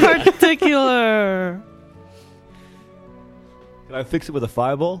in particular. Can I fix it with a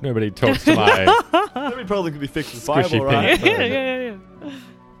fireball? Nobody talks to my... That probably could be fixed with Squishy fireball, right? yeah.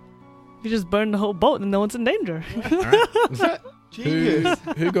 You just burn the whole boat and no one's in danger. Alright. Genius.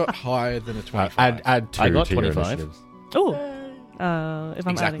 Who got higher than a 25? add 2 I got to your 25. initiatives. Oh, if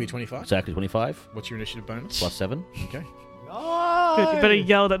I'm Exactly adding. 25? Exactly 25 What's your initiative bonus? plus 7. Okay. Good, you better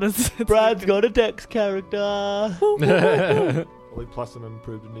yell that this. Brad's got a Dex character. Woo. Probably plus an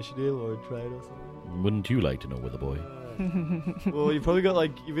improved initiative or a trait or something. Wouldn't you like to know, Wither Boy? Well, you've probably got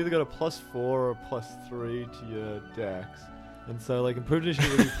you've either got a +4 or a +3 to your Dex. And so, improved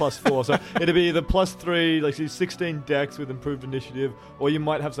initiative would be +4. So it'd be either +3, say 16 Dex with improved initiative, or you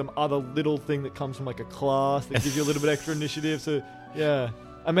might have some other little thing that comes from a class that gives you a little bit extra initiative. So, yeah.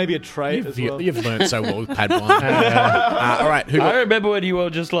 And maybe a trait as well. You've learned so well with Padawan. All right, who I got... remember when you were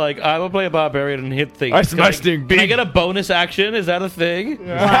just like, I will play a barbarian and hit things. I smashed him Can I big. get a bonus action? Is that a thing?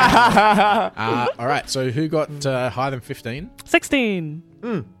 all right, so who got higher than 15? 16.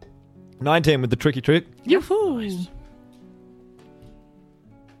 19 with the tricky trick. Yahoo!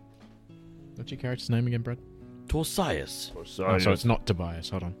 What's your character's name again, Brad? Torsius. Oh, so it's not Tobias.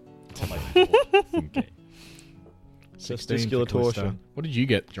 Hold on. Okay. 16 Testicular for Callista. torsion. What did you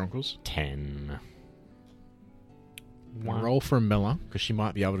get, Jonkles? 10. Roll for Mela, because she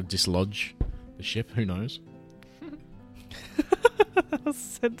might be able to dislodge the ship. Who knows?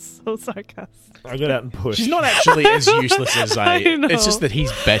 It's so sarcastic. I get out and push. She's not actually as useless as I know. It's just that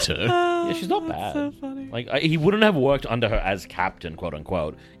he's better. Yeah, she's not That's bad. So funny. He wouldn't have worked under her as captain, quote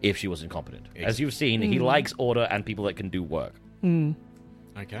unquote, if she was incompetent. As you've seen, he likes order and people that can do work.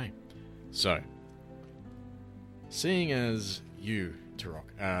 Okay. So, seeing as you, Turok,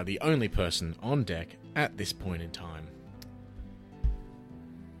 are the only person on deck at this point in time,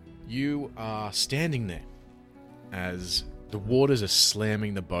 you are standing there as the waters are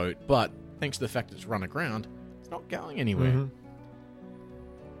slamming the boat, but thanks to the fact it's run aground, it's not going anywhere. Mm-hmm.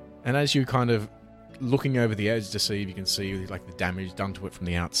 And as you kind of looking over the edge to see if you can see the damage done to it from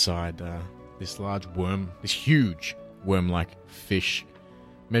the outside, this large worm, this huge worm-like fish,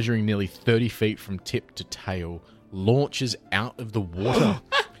 measuring nearly 30 feet from tip to tail, launches out of the water.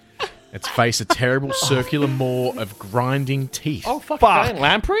 Its face a terrible circular maw of grinding teeth, Fuck. Giant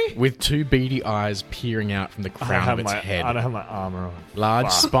lamprey? with two beady eyes peering out from the crown of its head. I don't have my armor on.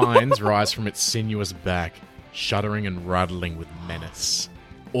 Large spines rise from its sinuous back, shuddering and rattling with menace,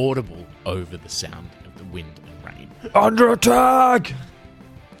 audible over the sound of the wind and rain. Under attack!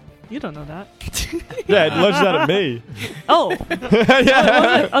 You don't know that. Yeah, it lunged out at me. Oh.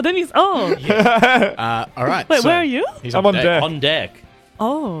 Yeah. Oh, then he's. Oh. All right. Wait, so where are you? He's I'm on deck. On deck.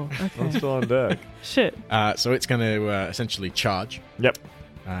 Oh. I'm Okay. still on deck. Shit. So it's going to essentially charge. Yep.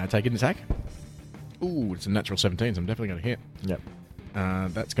 Take an attack. Ooh, it's a natural 17, so I'm definitely going to hit. Yep.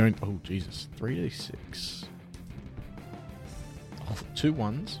 That's going... Oh, Jesus. 3d6. Oh, 2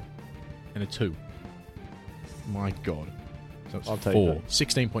 1s and a 2. My God. So it's I'll take 4. that.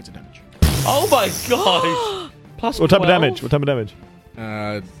 16 points of damage. Oh my gosh! Plus What type of 12? damage? What type of damage?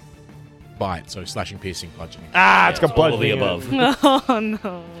 Bite, so slashing, piercing, bludgeoning. Ah, Yeah, it's got it's all of the bludgeoning. above. Oh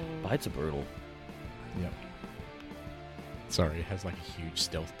no. Bites are brutal. Yep. Sorry, it has like a huge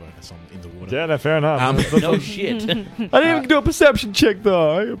stealth bonus in the water. Yeah, no, fair enough. No shit. I didn't even do a perception check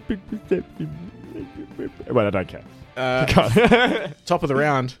though. I got a big perception. Well, I don't care. Top of the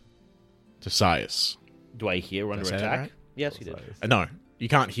round to Sias. Do I hear under Did I say that attack? right? Yes, you did. No, you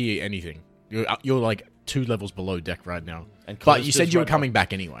can't hear anything. You're like 2 levels below deck right now. And But Callista's you said you were right coming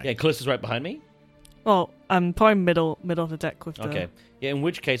back anyway. Yeah, Callista's right behind me. Well, I'm probably middle of the deck with the. Okay. Yeah, in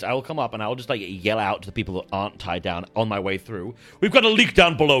which case I will come up and I will just like yell out to the people that aren't tied down on my way through. We've got a leak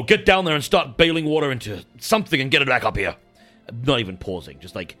down below. Get down there and start bailing water into something and get it back up here. Not even pausing,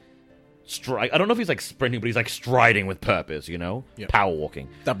 just like strike. I don't know if he's like sprinting, but he's like striding with purpose. You know, Yep. power walking.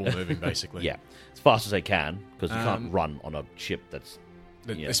 Double moving, basically. Yeah, as fast as I can because you can't run on a ship that's.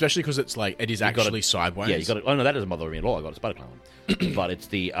 Yeah. Especially because it's like, it is You've gotta- actually sideways. Yeah, you got. Oh no, that doesn't bother me at all. I got a spider climb, but it's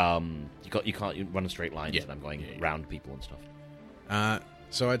the you can't run in straight lines, Yeah. and I'm going Yeah, yeah. round people and stuff.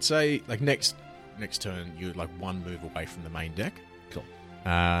 So I'd say, like, next turn, you're like 1 move away from the main deck. Cool.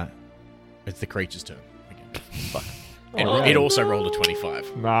 It's the creature's turn again. Fuck. And Oh, it yeah. also rolled a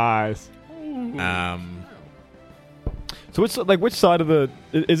 25. Nice. Um, So it's like which side of the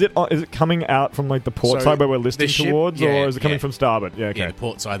is it coming out from like the port So side where we're listing the ship- towards, yeah, or is it coming yeah. from starboard? Yeah, okay. Yeah, the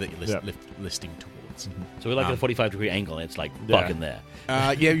port side that you're Yeah. listing towards. So we're like at a 45-degree angle, and it's like fucking there.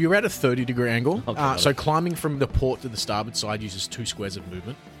 Yeah, you're at a 30-degree angle. Okay. So climbing from the port to the starboard side uses 2 squares of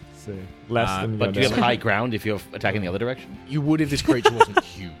movement. See. Less than But do you have down. high ground if you're attacking the other direction? You would if this creature wasn't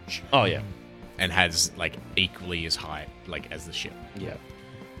huge Oh yeah, and has like equally as high like as the ship. yeah.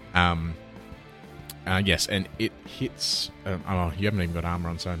 Yes, and it hits. Oh, you haven't even got armor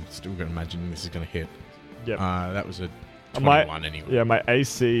on, so I'm still going to imagine this is going to hit. Yep. That was a My- 21 anyway. Yeah, my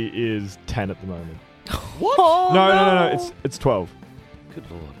AC is 10 at the moment. What? Oh, No, it's 12. Good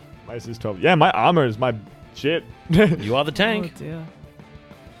lord. My AC is 12. Yeah, my armor is my shit. You are the tank. Oh dear.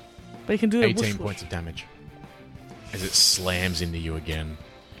 But you can do 18 points of damage as it slams into you again.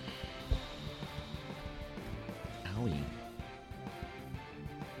 Owie.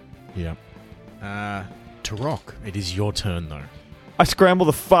 Yeah. Tarok, it is your turn though. I scramble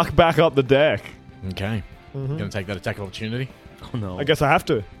the fuck back up the deck. Okay. Mhm. Going to take that attack of opportunity? Oh no. I guess I have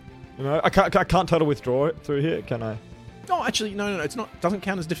to. You know, I can't total withdraw it through here, can I? No, actually, no. It's not. Doesn't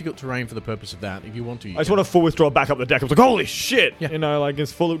count as difficult terrain for the purpose of that. If you want to, you I just can. want to full withdraw back up the deck. I was like, holy shit! Yeah. You know, like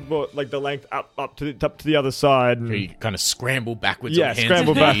it's full of like the length up to the other side. And So you kind of scramble backwards. yeah, on hands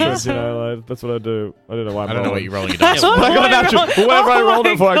scramble and knees. backwards. You know, like, that's what I do. I don't know why. I don't know what you're rolling it That's up. I got a natural. Whatever I rolled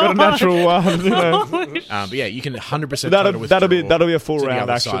it for, I got a my natural one. You know. But yeah, you can 100% That'll be a full to the round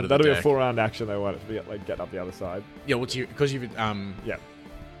other side action. of the That'll be a deck. full round action. They want it to be like get up the other side. Yeah, well, because you've Yeah.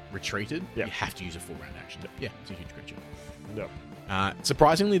 retreated, Yeah. you have to use a full round action. Yeah, it's a huge creature. Yeah.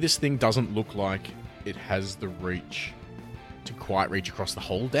 Surprisingly, this thing doesn't look like it has the reach to quite reach across the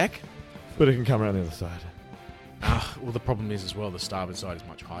whole deck. But it can come around the other side. Well, the problem is as well, the starboard side is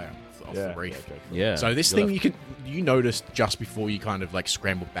much higher off the reef. okay, cool. Yeah. So this You'll thing, have- you noticed just before you kind of like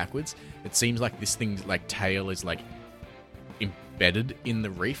scrambled backwards, it seems like this thing's like tail is like embedded in the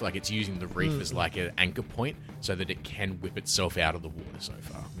reef, like it's using the reef as like an anchor point so that it can whip itself out of the water so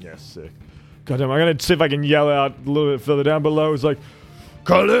far. Yeah, sick. Goddamn, I'm gonna see if I can yell out a little bit further down below. It's like,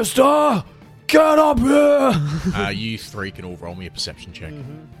 Callista, get up here! You 3 can all roll me a perception check.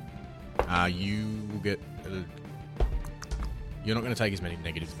 You will get. You're not going to take as many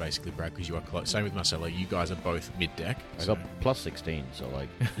negatives, basically, Brad, because you are close. Same with Marcelo. You guys are both mid deck. I got plus 16, so like.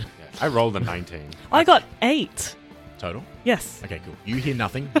 I rolled a 19. I got 8. Total. Yes. Okay, cool. You hear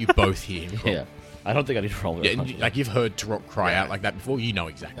nothing. You both hear him. Yeah. I don't think I need to roll Yeah, very much. like you've heard Tarok cry out like that before. You know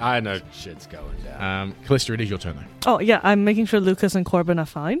exactly. I know shit's going down. Callista, it is your turn though. Oh yeah, I'm making sure Lucas and Corbin are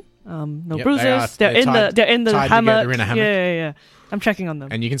fine. No Yep, bruises. they're They're in the tied hammock. together in a hammock. Yeah. I'm checking on them.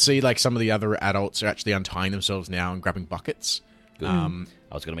 And you can see like some of the other adults are actually untying themselves now and grabbing buckets. I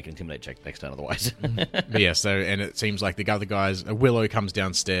was going to make an intimidate check next turn otherwise. But yeah, so and it seems like the other guys. Willow comes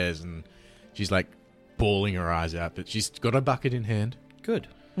downstairs and she's like bawling her eyes out, but she's got a bucket in hand. Good.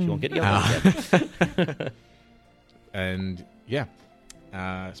 She won't get yelled at. And yeah,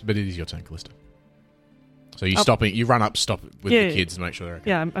 but it is your turn, Callista. So you stopping? You run up, stop with Yeah, the kids to make sure they're okay.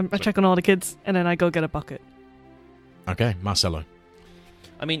 Yeah, I check on all the kids, and then I go get a bucket. Okay, Marcelo.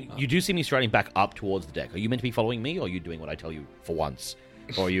 I mean, you do see me striding back up towards the deck. Are you meant to be following me, or are you doing what I tell you for once?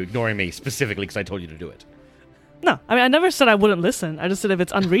 Or are you ignoring me specifically because I told you to do it? No, I mean, I never said I wouldn't listen. I just said if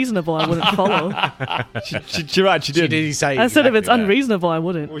it's unreasonable, I wouldn't follow. You're right, she She did. did say I said if it's exactly that. unreasonable, I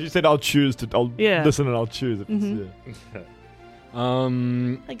wouldn't. Well, she said, I'll Yeah. listen and I'll choose. If Mhm. it's,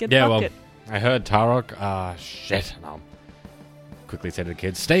 I get Yeah, bucket. well, I heard Tarok. Shit. And I'll quickly say to the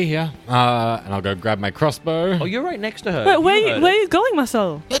kids, stay here. And I'll go grab my crossbow. Oh, you're right next to her. Wait, You where heard are it. you going,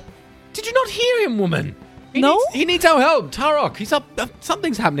 Marcel? Did you not hear him, woman? No? He needs our help. Tarok, he's up.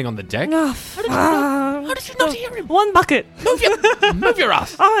 Something's happening on the deck. Ah, How did you not hear him? One bucket. Move your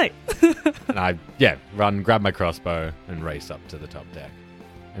ass. All right. And I, run, grab my crossbow, and race up to the top deck.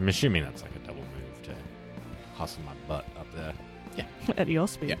 I'm assuming that's like a double move to hustle my butt up there. At your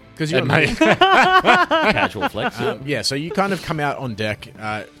speed. Yeah, because you're And my- Casual flex. yeah. So you kind of come out on deck.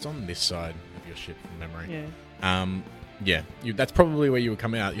 It's on this side of your ship from memory. Yeah. That's probably where you would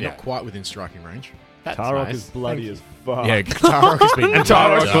come out. You're Yeah. not quite within striking range. That's Tarok nice. is bloody Thank as fuck. Yeah, Tarok has been. And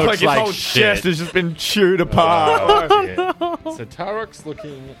Tarok Tarok looks looks like his like whole shit. chest has just been chewed apart. Oh, dear. So Tarok's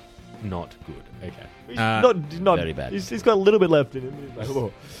looking not good. Okay. He's Uh, not very bad. He's got a little bit left in him. He's like,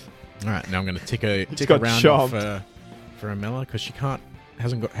 oh. All right, now I'm going to tick a got round off chomped. for Amela because she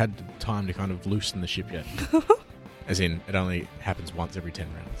hasn't had time to kind of loosen the ship yet. As in, it only happens once every 10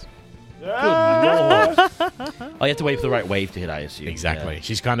 rounds. Ah! Oh, you have to wait for the right wave to hit, I assume. Exactly. Yeah.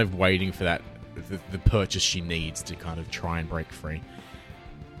 She's kind of waiting for that the purchase she needs to kind of try and break free.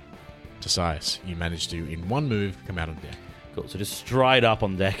 Tasias, you managed to, in one move, come out on deck. Cool. So just stride up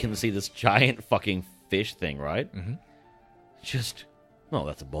on deck and see this giant fucking fish thing, right? Mm-hmm. Just, oh,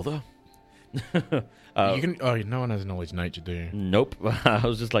 that's a bother. You can. Oh, no one has knowledge nature, do you? Nope. I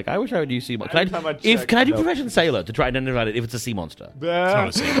was just like, I wish I would use sea monster. Anytime I Can check, I do nope. Profession Sailor to try and identify it if it's a sea monster? It's not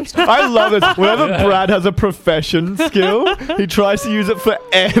a sea monster. I love it. Whenever Brad has a profession skill, he tries to use it for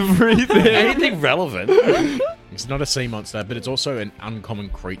everything. Anything relevant? It's not a sea monster, but it's also an uncommon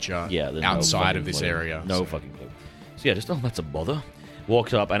creature Yeah, there's no outside fucking of this clue. area. No so- fucking clue. So yeah, just, oh, that's a bother.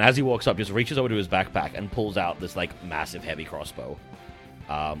 Walks up, and as he walks up, just reaches over to his backpack and pulls out this, like, massive heavy crossbow.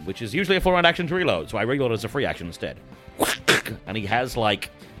 Which is usually a full round action to reload, so I reload as a free action instead. And he has, like,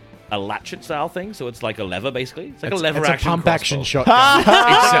 a latchet style thing, so it's like a lever, basically. It's like a lever it's action a pump crossbow. action shotgun,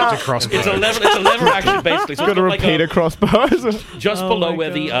 except a crossbow. It's a lever action, basically. So Got to it's got, like, repeat a crossbow. just Oh below my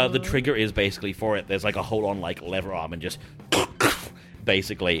where God. the trigger is basically for it, there's like a hold on like lever arm and just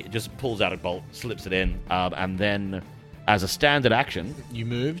basically it just pulls out a bolt, slips it in, and then as a standard action, You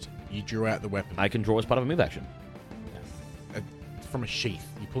moved, you drew out the weapon I can draw as part of a move action. from a sheath.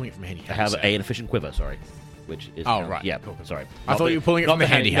 You're pulling it from a handy I have sack. an efficient quiver, sorry, which is Oh, right. yeah, Cool. sorry. I Not thought you were pulling it not from the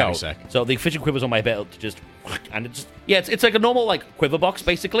handy no. haversack. So the efficient quiver's on my belt, just and it's it's like a normal like quiver box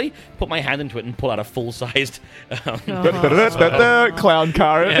basically. Put my hand into it and pull out a full sized. Clown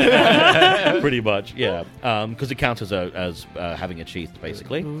car. Pretty much, yeah. Because it counts as having a sheath,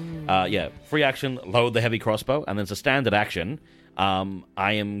 basically. Yeah, free action, load the heavy crossbow, and then it's a standard action.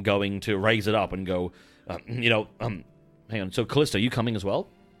 I am going to raise it up and go, hang on. So, Callisto, you coming as well?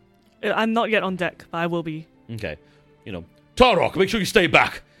 I'm not yet on deck, but I will be. Okay. Tarok, make sure you stay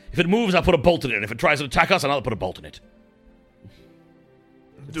back. If it moves, I'll put a bolt in it. If it tries to attack us, I'll put a bolt in it.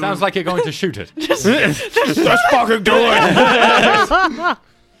 It sounds like you're going to shoot it. Just fucking do it.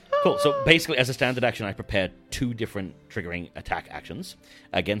 Cool. So basically, as a standard action, I prepared 2 different triggering attack actions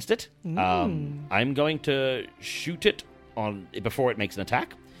against it. I'm going to shoot it on before it makes an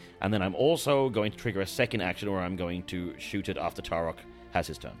attack, and then I'm also going to trigger a second action where I'm going to shoot it after Tarok has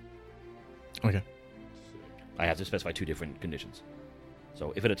his turn. Okay. I have to specify 2 different conditions.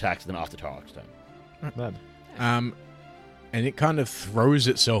 So if it attacks, then after Tarok's turn. And it kind of throws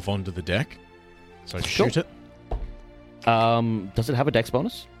itself onto the deck. So shoot it. Does it have a dex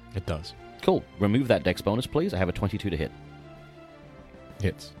bonus? It does. Cool. Remove that dex bonus, please. I have a 22 to hit.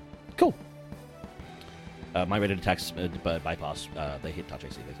 Hits. Cool. My rated attacks bypass the hit touch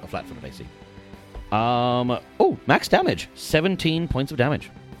AC, or flat footed AC. Max damage. 17 points of damage.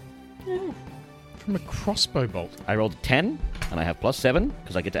 From a crossbow bolt. I rolled a 10, and I have +7,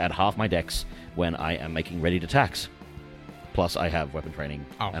 because I get to add half my dex when I am making ready attacks. Plus, I have weapon training.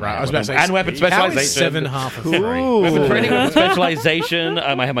 Oh, and right. I I was have about to say, and weapon how specialization. is 7 half of 3? Weapon training, weapon specialization.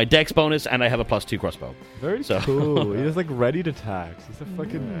 I have my dex bonus, and I have a +2 crossbow. Very So- cool. He does like ready to attacks. He's a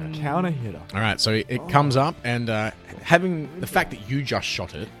fucking counter hitter. All right, so it comes up, and having the fact that you just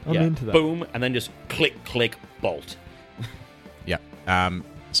shot it, I'm into that. Boom, and then just click, click, bolt. yeah.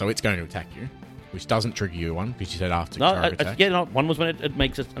 So it's going to attack you, which doesn't trigger you one because you said after No, target attack. one was when it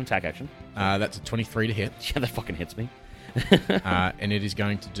makes an attack action. That's a 23 to hit, Yeah, that fucking hits me. and it is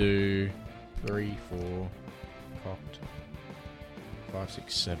going to do 3, 4, cocked, 5,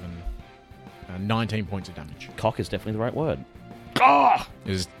 6, 7, 19 points of damage. Cock is definitely the right word. Ah!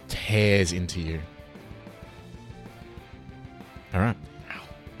 It just tears into you. All right.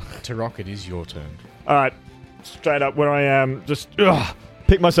 Tarok, it is your turn. All right, straight up where I am, just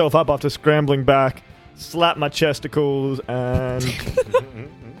pick myself up after scrambling back, slap my chesticles, and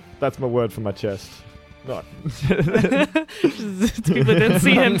that's my word for my chest. Not People didn't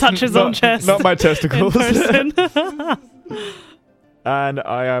see him touch his own chest. Not my in testicles. person. And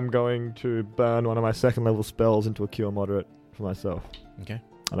I am going to burn one of my second level spells into a cure moderate for myself. Okay.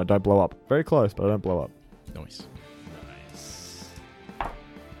 And I don't blow up. Very close, but I don't blow up. Nice.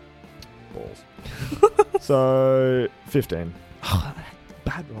 Balls. So 15.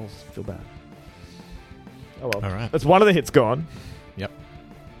 Bad rolls. Feel bad. Oh well. All right. That's one of the hits gone.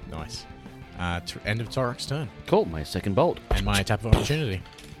 Nice. End of Tarok's turn. Cool. My second bolt. And my tap of opportunity.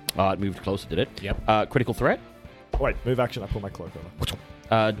 It moved closer, did it? Yep. Critical threat. Wait, move action. I pull my cloak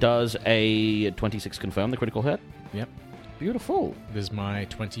over. Does a 26 confirm the critical hit? Yep. Beautiful. Does my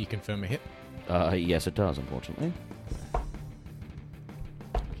 20 confirm a hit? Yes, it does, unfortunately.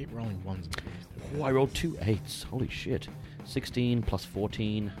 Keep rolling ones and twos. Oh, I rolled 2 8s. Holy shit. 16 plus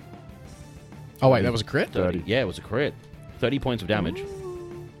 14. Oh, wait, that was a crit? 30. Yeah, it was a crit. 30 points of damage.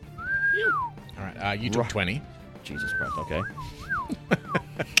 All right, you took 20. Jesus Christ, okay.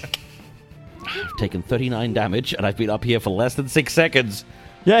 I've taken 39 damage, and I've been up here for less than 6 seconds.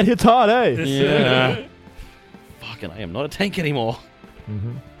 Yeah, it hits hard, eh? Yeah. Fucking, I am not a tank anymore.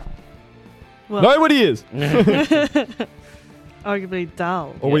 Mm-hmm. Well, Nobody is. arguably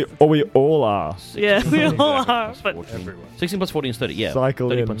Dal. Or we all are. Yeah, we all are. Plus But 14. 16 plus 14 is 30, yeah. Cycle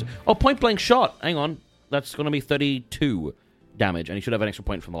 30 in. points. Oh, point blank shot. Hang on. That's going to be 32 damage, and you should have an extra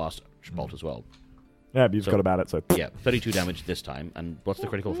point from the last bolt as well. Yeah, but you've So- got about it, so... Yeah, 32 damage this time. And what's the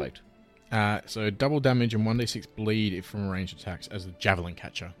critical effect? So double damage and 1d6 bleed if from ranged attacks as the Javelin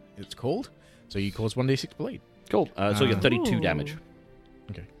Catcher, it's called. So you cause 1d6 bleed. Cool. So you get 32 Ooh. damage.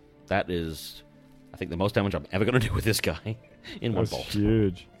 Okay. That is, I think, the most damage I'm ever going to do with this guy in one That's bolt.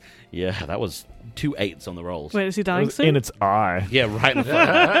 huge. Yeah, that was 2 8s on the rolls. wait, is he It dying was soon? in its eye. Yeah, right in the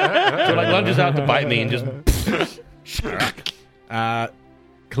front. So, like, lunges out to bite me and just...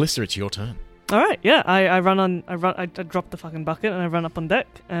 Callista, it's your turn. All right, yeah. I drop the fucking bucket and I run up on deck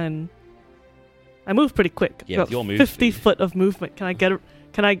and I move pretty quick. Yeah, Got with your move 50 speed. foot of movement.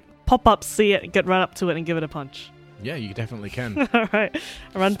 Can I pop up, see it, get right up to it, and give it a punch? Yeah, you definitely can. All right,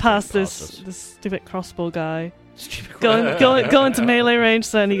 I run past past this us. this stupid crossbow guy. Stupid Go into melee range,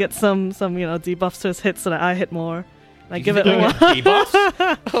 so then he gets some debuffs to his hits, so that I hit more. And I give it one.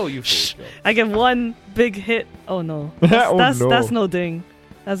 Debuffs? Oh, you foolish girl. I give one big hit. Oh no, Oh, no. that's no ding.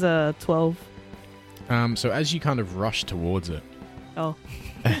 That's a 12. So as you kind of rush towards it, Oh,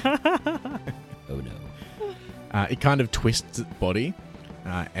 Oh, no. it kind of twists its body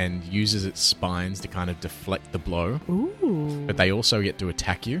and uses its spines to kind of deflect the blow. ooh. But they also get to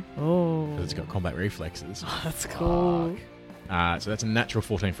attack you Oh, because it's got combat reflexes. that's cool. So that's a natural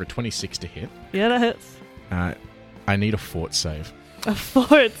 14 for a 26 to hit. Yeah, that hits. I need a fort save. A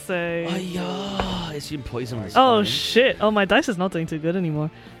fort save. Ayah, is he poisoned? Oh shit! Oh, my dice is not doing too good anymore.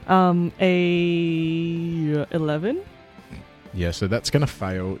 A 11. Yeah, so that's going to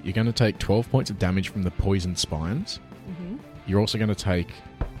fail. You're going to take 12 points of damage from the poisoned spines. Mm-hmm. You're also going to take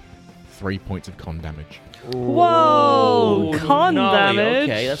 3 points of con damage. Whoa! Con gnarly. damage.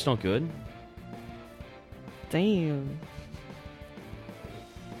 Okay, that's not good. Damn.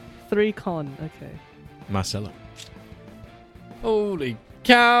 3 con. Okay. Marcella. Holy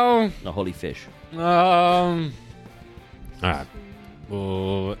cow! No, holy fish. Alright.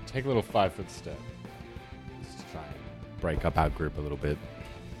 We'll take a little 5-foot step. Let's try and break up our group a little bit.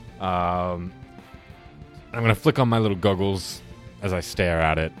 I'm gonna flick on my little goggles as I stare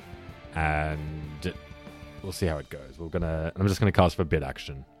at it, and we'll see how it goes. I'm just gonna cast Forbid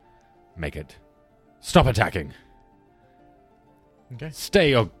Action. Make it stop attacking. Okay.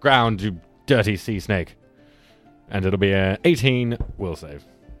 Stay your ground, you dirty sea snake. And it'll be a 18 will save.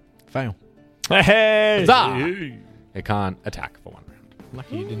 Fail. Hey! Huzzah! It can't attack for 1 round.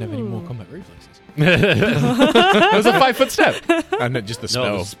 Lucky you didn't have any more combat reflexes. It was a 5-foot step. No, just the No,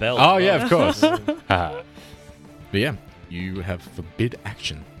 spell. the spell. Oh, yeah, of course. But yeah, you have forbid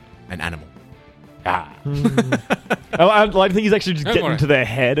action. An animal. I think he's actually just Don't getting worry. to their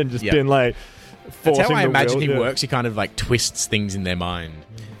head and just Yeah. been like That's forcing how I the imagine will, he yeah. works. He kind of like twists things in their mind.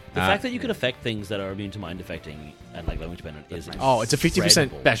 The fact that you can affect things that are immune to mind affecting and like language dependent is Oh, it's a 50%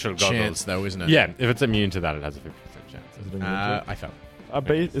 incredible. Special goggles. chance, though, isn't it? Yeah, if it's immune to that, it has a 50% chance. Is it a I felt.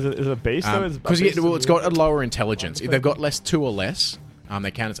 beast? Is it a beast though? Because it's got a lower intelligence. If they've got 2 or less, they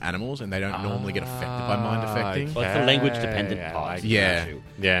count as animals, and they don't normally get affected by mind affecting. Well, it's the language dependent Yeah, part. like Yeah. Issue.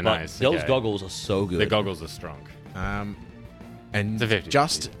 Yeah, But nice. those okay. goggles are so good. The goggles are strong. And It's a 50-50.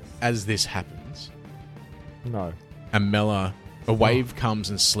 just as this happens, No. Amela A wave comes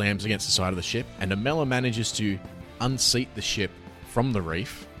and slams against the side of the ship, and Amela manages to unseat the ship from the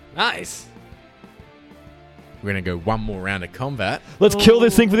reef. Nice. We're going to go one more round of combat. Let's kill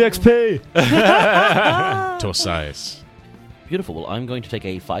this thing for the XP. Torsias. Beautiful. Well, I'm going to take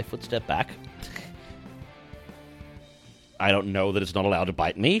a 5-foot step back. I don't know that it's not allowed to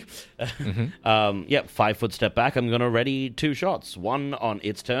bite me. 5-foot step back. I'm going to ready 2 shots. One on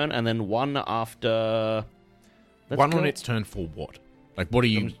its turn, and then one after... One on its turn for what? Like, what are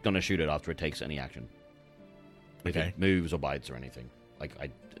I'm you... just going to shoot it after it takes any action. If Okay. it moves or bites or anything.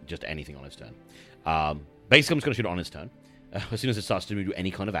 Just anything on its turn. Basically, I'm just going to shoot it on its turn. As soon as it starts to do any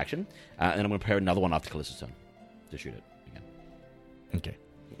kind of action. And then I'm going to prepare another one after Callista's turn to shoot it again. Okay.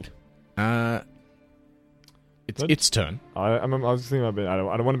 It's its turn. I was thinking about it. I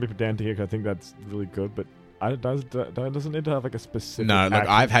don't want to be pedantic here because I think that's really good, but doesn't need to have like a specific. No, look,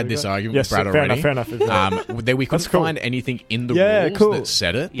 action I've had for this that. argument Yes, with Brad fair already. enough. We couldn't That's cool. find anything in the Yeah, rules cool. that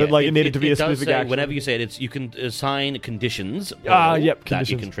said it. But, like, it needed to be a does specific say, action. whenever you say it, you can assign conditions. Yep. that you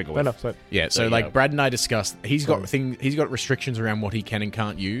Conditions. can trigger Fair with. enough. So, Yeah, so There you like go. Brad and I discussed, he's got Sorry. he's got restrictions around what he can and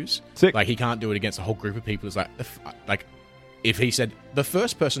can't use. Sick. Like he can't do it against a whole group of people. It's like if he said the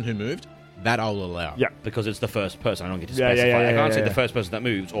first person who moved, that I'll allow. Yeah. Because it's the first person. I don't get to Yeah, specify. I can't yeah, say yeah. the first person that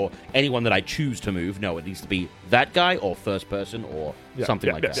moves or anyone that I choose to move. No, it needs to be that guy or first person or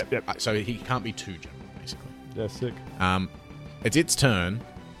something like that. Yep. So he can't be too general, basically. Yeah, sick. It's its turn.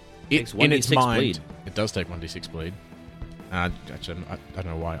 Takes In its 1d6 mind, bleed. it does take 1d6 bleed. Actually, I don't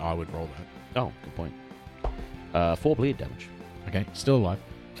know why I would roll that. Oh, good point. 4 bleed damage. Okay, still alive.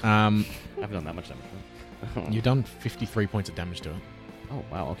 I haven't done that much damage. You've done 53 points of damage to it Oh,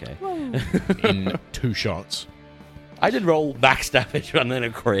 wow, okay. in 2 shots. I did roll max damage and then a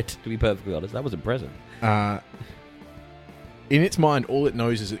crit, to be perfectly honest. That was impressive. In its mind, all it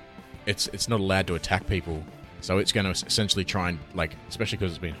knows is it's not allowed to attack people, so it's going to essentially try and, like, especially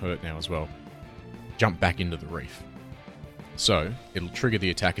because it's been hurt now as well, jump back into the reef. So it'll trigger the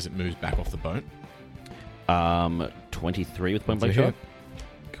attack as it moves back off the boat. 23 with point blank That's a shot.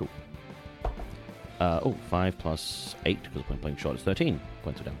 Cool. 5 plus 8 because of point blank shot is 13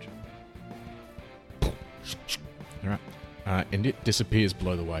 points of damage. All right, and it disappears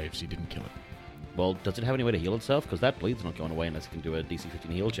below the waves. You didn't kill it. Well, does it have any way to heal itself? Because that bleed's not going away unless it can do a DC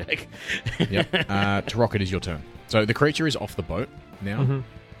 15 heal check. Yep. Tarok, it is your turn. So the creature is off the boat now.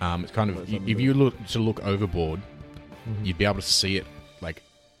 It's kind of if you look overboard, you'd be able to see it like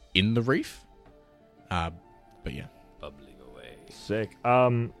in the reef. But yeah, Bubbling away. Sick.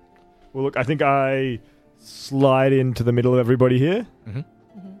 Well, look, I think I slide into the middle of everybody here. Mhm.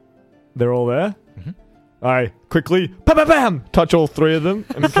 They're all there. Mhm. I quickly, bam, bam, bam, touch all 3 of them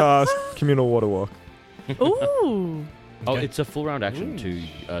and cast Communal Water Walk. Ooh. Oh, Okay. it's a full round action to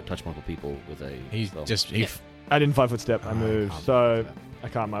touch multiple people with a he's spell. just Yeah. I didn't 5-foot step. I Ah, moved, can't so do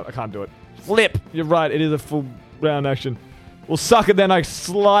that. I can't do it. Flip. You're right. It is a full round action. Well, suck it. Then I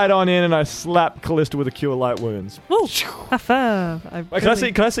slide on in and I slap Callista with a Cure Light Wounds. Woo. High five. Like,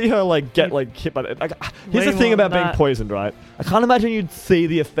 can I see her like get like hit by the, like, here's Way the thing more about than being that. poisoned, right? I can't imagine you'd see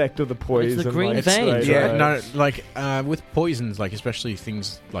the effect of the poison. green like, veins, straight Yeah, away. no, like with poisons, like especially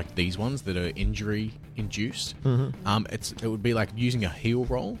things like these ones that are injury induced. It would be like using a heal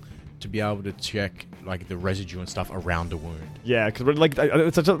roll to be able to check like the residue and stuff around a wound. Yeah, because like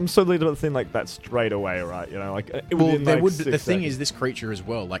I'm so lead to think like that straight away, right? You know, like Well, within, there like, would. 6 The thing seconds. is, this creature as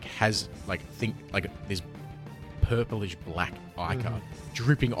well, like has like this purplish black ichor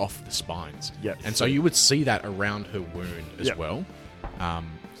dripping off the spines. Yeah, and so sick. you would see that around her wound as Yep. well.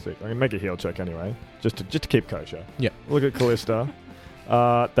 Sick. I can make a heal check anyway, just to keep kosher. Yep. Look at Callista.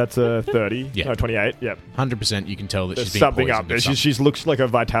 That's a 30. Yeah. No, 28. Yep. 100%, you can tell that There's she's been something poisoned up there. with She looks like her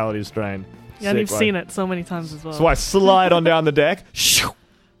vitality is drained. Yeah, and Sick, you've right? seen it so many times as well. So I slide on down the deck,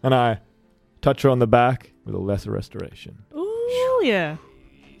 and I touch her on the back with a lesser restoration. Ooh, yeah.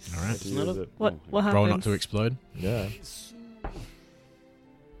 All right. Use it. What happens? Roll not to explode. Yeah.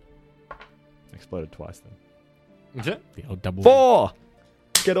 Exploded twice then. The old double. 4!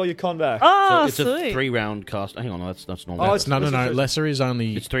 Get all your con back. Oh, so it's sweet. a 3 round cast. Hang on, that's normal. Oh, it's- No. Lesser- Lesser is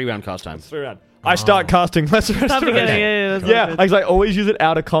only. It's 3 round cast time. It's 3 round. I start casting lesser Time to restoration. get it. Yeah, that's Yeah, good. because I always use it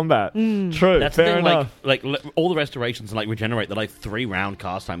out of combat. True, That's the fair thing, enough. like all the restorations and like regenerate, they're like 3 round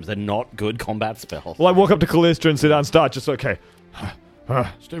cast times. They're not good combat spells. Well, I walk up to Callista and sit down and start, just okay. Do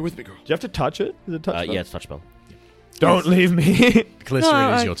Stay with me, girl. you have to touch it? Is it touch spell? Yeah, it's touch spell. Don't leave me. Callista, No,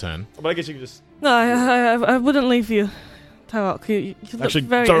 it is I- your turn. But I guess you can just... No, I wouldn't leave you. Tarok, you look Actually,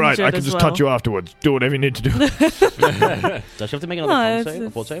 very it's alright. injured I can as just well. touch you afterwards. Do whatever you need to do. Does she have to make another No, con it's, save? A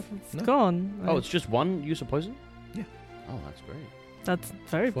fort save? it's gone. Oh, it's just 1 use of poison? Yeah. Oh, that's great. That's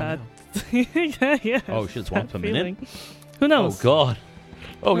very For bad. yeah. Oh, shit, it's 1 Bad per minute? feeling. Who knows? Oh god.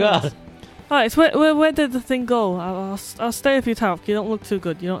 Oh god. Alright, so where did the thing go? I'll stay with you, Tarek. You don't look too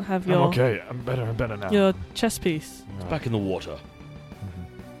good. You don't have I'm your okay. I'm better now. your chest piece. It's back in the water.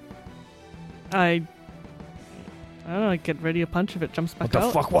 I don't know. I get ready to punch if it jumps back What the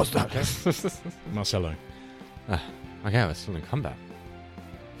out. fuck was that? Marcelo. Okay, we're still in combat.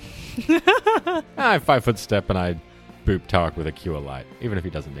 I 5 foot step and I boop Tarek with a cure light, even if he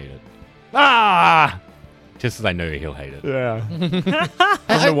doesn't need it. Ah! Just as I know he'll hate it. Yeah.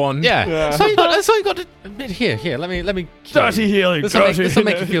 On the one. Yeah. Yeah. So you got to admit here. Let me. Dirty healing. This will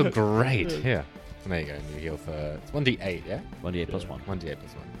make you feel great. Here. There you go. You heal for it's 1d8. Yeah. 1d8 plus 1. 1d8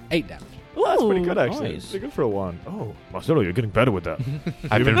 plus 1. 8 damage. That's pretty Ooh, good, actually. nice. Pretty good for a 1. Oh, Marcelo, you're getting better with that. I've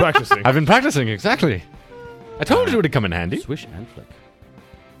You've been been practicing. I've been practicing exactly. I told you it would come in handy. Swish and flick.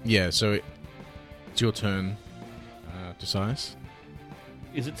 Yeah, so it's your turn, Decius.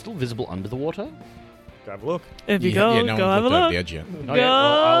 Is it still visible under the water? Have a look. If you Yeah, go, yeah, no go one's have a looked over look. the edge yet. Oh, yeah.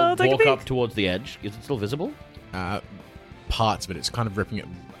 I'll take a walk peek. up towards the edge. Is it still visible? Parts of it, it's kind of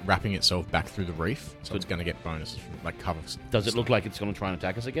wrapping itself back through the reef, so it's going to get bonuses from like covers. Does it look like it's going to try and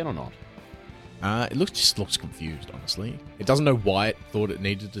attack us again or not? It just looks confused, honestly. It doesn't know why it thought it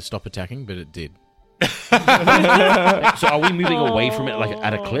needed to stop attacking, but it did. So are we moving away from it like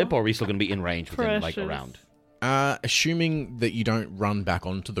at a clip, or are we still going to be in range within like Precious. around? Assuming that you don't run back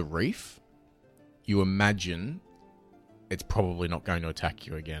onto the reef, you imagine it's probably not going to attack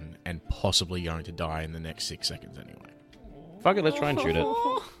you again, and possibly going to die in the next 6 seconds anyway. Fuck it, let's try and shoot it.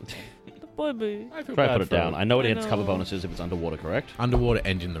 The boy bee. Try to put it down. I know it I hits cover know. bonuses if it's underwater, correct? Underwater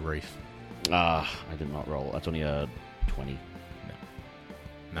and in the reef. I did not roll. That's only a 20.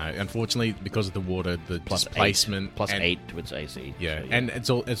 No, unfortunately, because of the water, the Plus displacement 8. Plus and- 8 to its AC. Yeah, So, and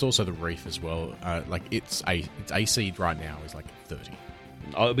it's also the reef as well. Like its AC right now is like 30.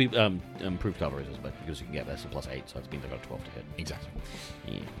 Oh, it'll be improved cover, but because you can get less than plus 8, so it means I got a 12 to hit. Exactly.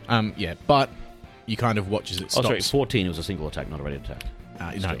 Yeah. Yeah, but you kind of watch as it Oh, stops. sorry, 14 was a single attack, not a ready attack.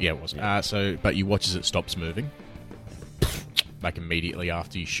 No, yeah, it was. Yeah. But you watch as it stops moving, like immediately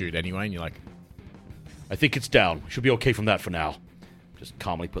after you shoot anyway, and you're like, I think it's down. We should be okay from that for now. Just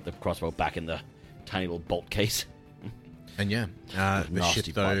calmly put the crossbow back in the tiny little bolt case. and yeah, the Nasty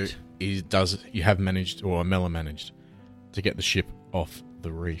ship though bite. you have managed, or Mela managed, to get the ship off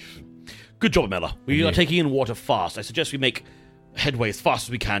the reef. Good job, Mela. We Yeah. are taking in water fast. I suggest we make headway as fast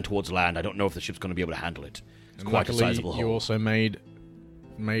as we can towards land. I don't know if the ship's going to be able to handle it. It's And quite a luckily, sizable you hole. also made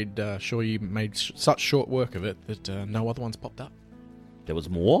sure you made such short work of it that no other ones popped up. There was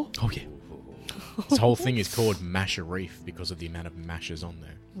more? Oh yeah. This whole thing is called Masher Reef because of the amount of mashers on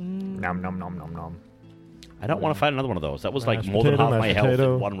there. Nom nom nom nom nom. I don't want to fight another one of those. That was like Mashed more than potato, half my mashed health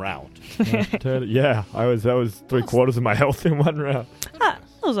potato. in one round. Yeah, that was 3/4 of my health in one round. That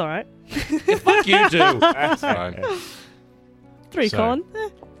was alright. Fuck you too. That's fine. 3 So- con.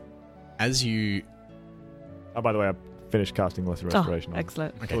 As you Oh, by the way, I finished casting Lesser Oh, Restoration on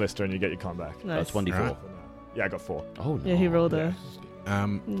excellent. Callista, and you get your con back. Nice. That's 1d4. Alright. Yeah, I got 4. Oh, no. Yeah, he rolled a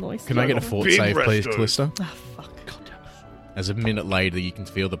can nice. I get a roll. fort Big save, please, resto. Callista? Ah, fuck. As a minute later, you can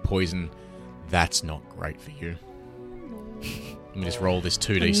feel the poison. That's not great for you. Let me just roll this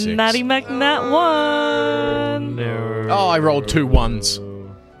 2d6. Natty McNat 1. No. Oh, I rolled 2 ones.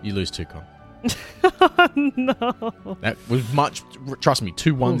 You lose 2 con. No. That was much. Trust me,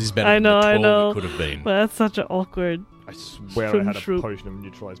 2 ones is better I than know, the I 12 know. it could have been. But that's such an awkward. I swear I Shroom had a shroom. potion of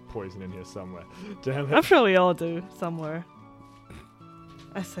neutralized poison in here somewhere. Damn I'm it. sure we all do somewhere.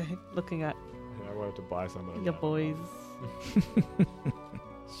 I say, looking at I wanted to buy some of them. your boys.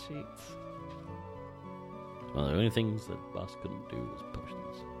 Sheets. Well, the only things that Bus couldn't do was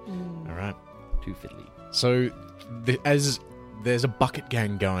potions. All right. Too fiddly. So, as there's a bucket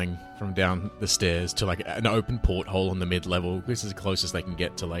gang going from down the stairs to like an open porthole in the mid-level. This is the closest they can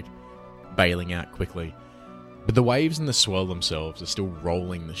get to like bailing out quickly. But the waves and the swell themselves are still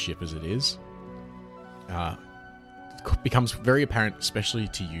rolling the ship as it is. It becomes very apparent, especially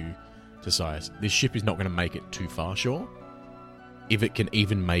to you, Decius, this ship is not going to make it too far shore, if it can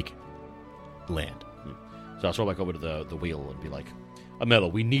even make land. So I'll throw back over to the wheel and be like,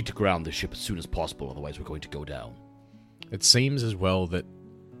 Amela, we need to ground this ship as soon as possible, otherwise we're going to go down. It seems as well that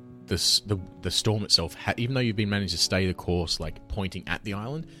the storm itself, even though you've been managed to stay the course, like pointing at the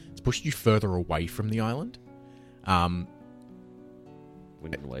island, it's pushed you further away from the island. Wind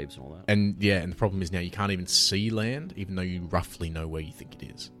and waves and all that. And the problem is now you can't even see land, even though you roughly know where you think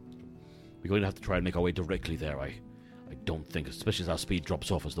it is. We're going to have to try and make our way directly there. I don't think, especially as our speed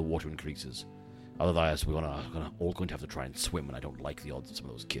drops off as the water increases. Otherwise, we're all going to have to try and swim, and I don't like the odds of some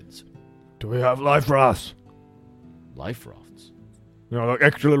of those kids. Do we have life rafts? Life rafts. You know, like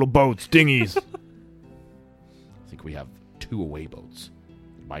extra little boats, dinghies. I think we have 2 away boats.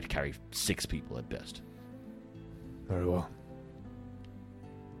 It might carry 6 people at best. Very well.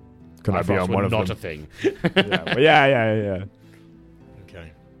 Can I My be thoughts on were one of not them? a thing. yeah.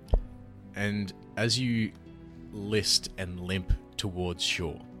 Okay. And as you list and limp towards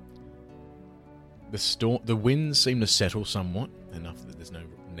shore, the winds seem to settle somewhat, enough that there's no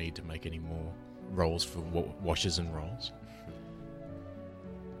need to make any more rolls for washes and rolls.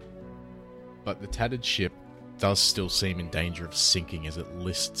 But the tattered ship does still seem in danger of sinking as it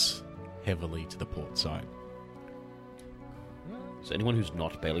lists heavily to the port side. Is there anyone who's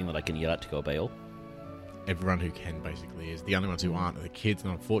not bailing that I can yell at to go bail? Everyone who can basically is. The only ones who aren't are the kids,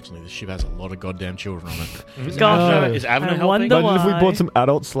 and unfortunately the ship has a lot of goddamn children on it. Gosh, Is Avner I helping? wonder Imagine if we why. bought some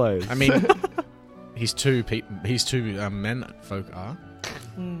adult slaves. I mean, his two men folk are.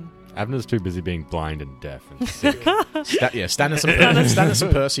 Abner's too busy being blind and deaf and sick. Stannis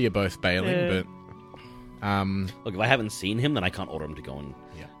and Percy are both bailing, Yeah. but Look, if I haven't seen him, then I can't order him to go and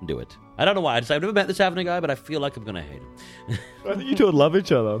Yeah. do it. I don't know why. I've never met this Avner guy, but I feel like I'm going to hate him. I think you two would love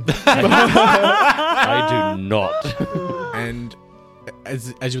each other. I do not. and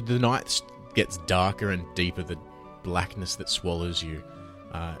as the night gets darker and deeper, the blackness that swallows you,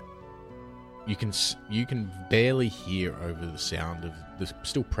 you can barely hear over the sound of the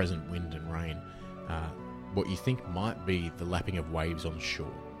still present wind and rain what you think might be the lapping of waves on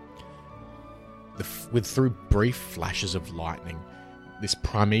shore. Through brief flashes of lightning, this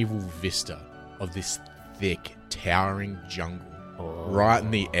primeval vista of this thick, towering jungle right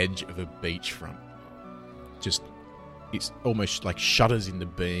on the edge of a beachfront. It's almost like shudders into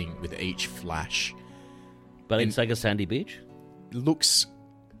being with each flash. But it's like a sandy beach? It looks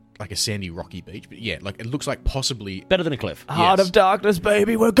like a sandy, rocky beach, but yeah, like it looks like possibly... Better than a cliff. Heart Yes. of darkness,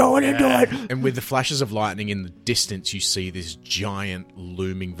 baby. We're going into it. And with the flashes of lightning in the distance, you see this giant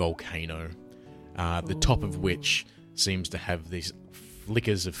looming volcano, the top of which seems to have these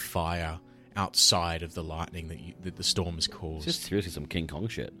flickers of fire outside of the lightning that the storm has caused. It's just seriously some King Kong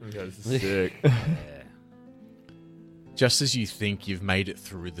shit. Sick. Just as you think you've made it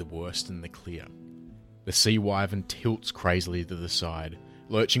through the worst and the clear, the sea wyvern tilts crazily to the side,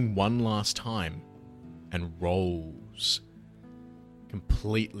 lurching one last time, and rolls,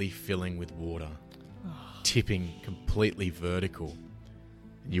 completely filling with water, tipping completely vertical.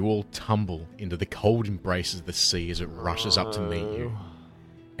 You all tumble into the cold embraces of the sea as it rushes up to meet you.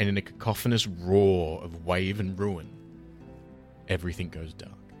 And in a cacophonous roar of wave and ruin, everything goes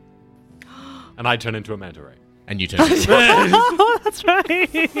dark. And I turn into a manta ray. And you turn. Oh, that's right.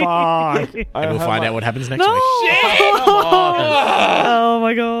 Fuck. And we'll find out what happens next No. week. Oh my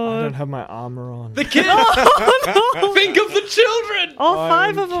I god. don't have my armor on. The kid! Think of the children! All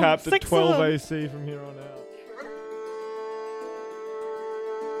 5 of them. Capped at 6 12 of them. AC from here on out.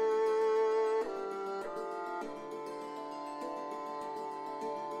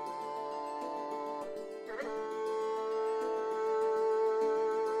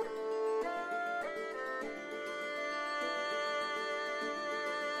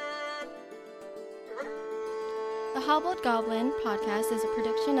 The Hobbled Goblin podcast is a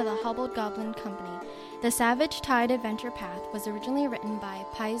production of the Hobbled Goblin Company. The Savage Tide Adventure Path was originally written by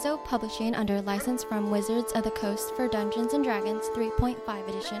Paizo Publishing under license from Wizards of the Coast for Dungeons & Dragons 3.5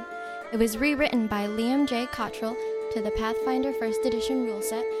 edition. It was rewritten by Liam J. Cottrell to the Pathfinder 1st edition rule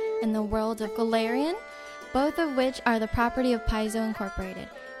set and the world of Golarion, both of which are the property of Paizo Incorporated.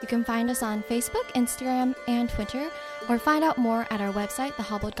 You can find us on Facebook, Instagram, and Twitter, or find out more at our website,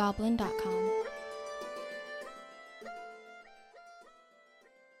 thehobbledgoblin.com.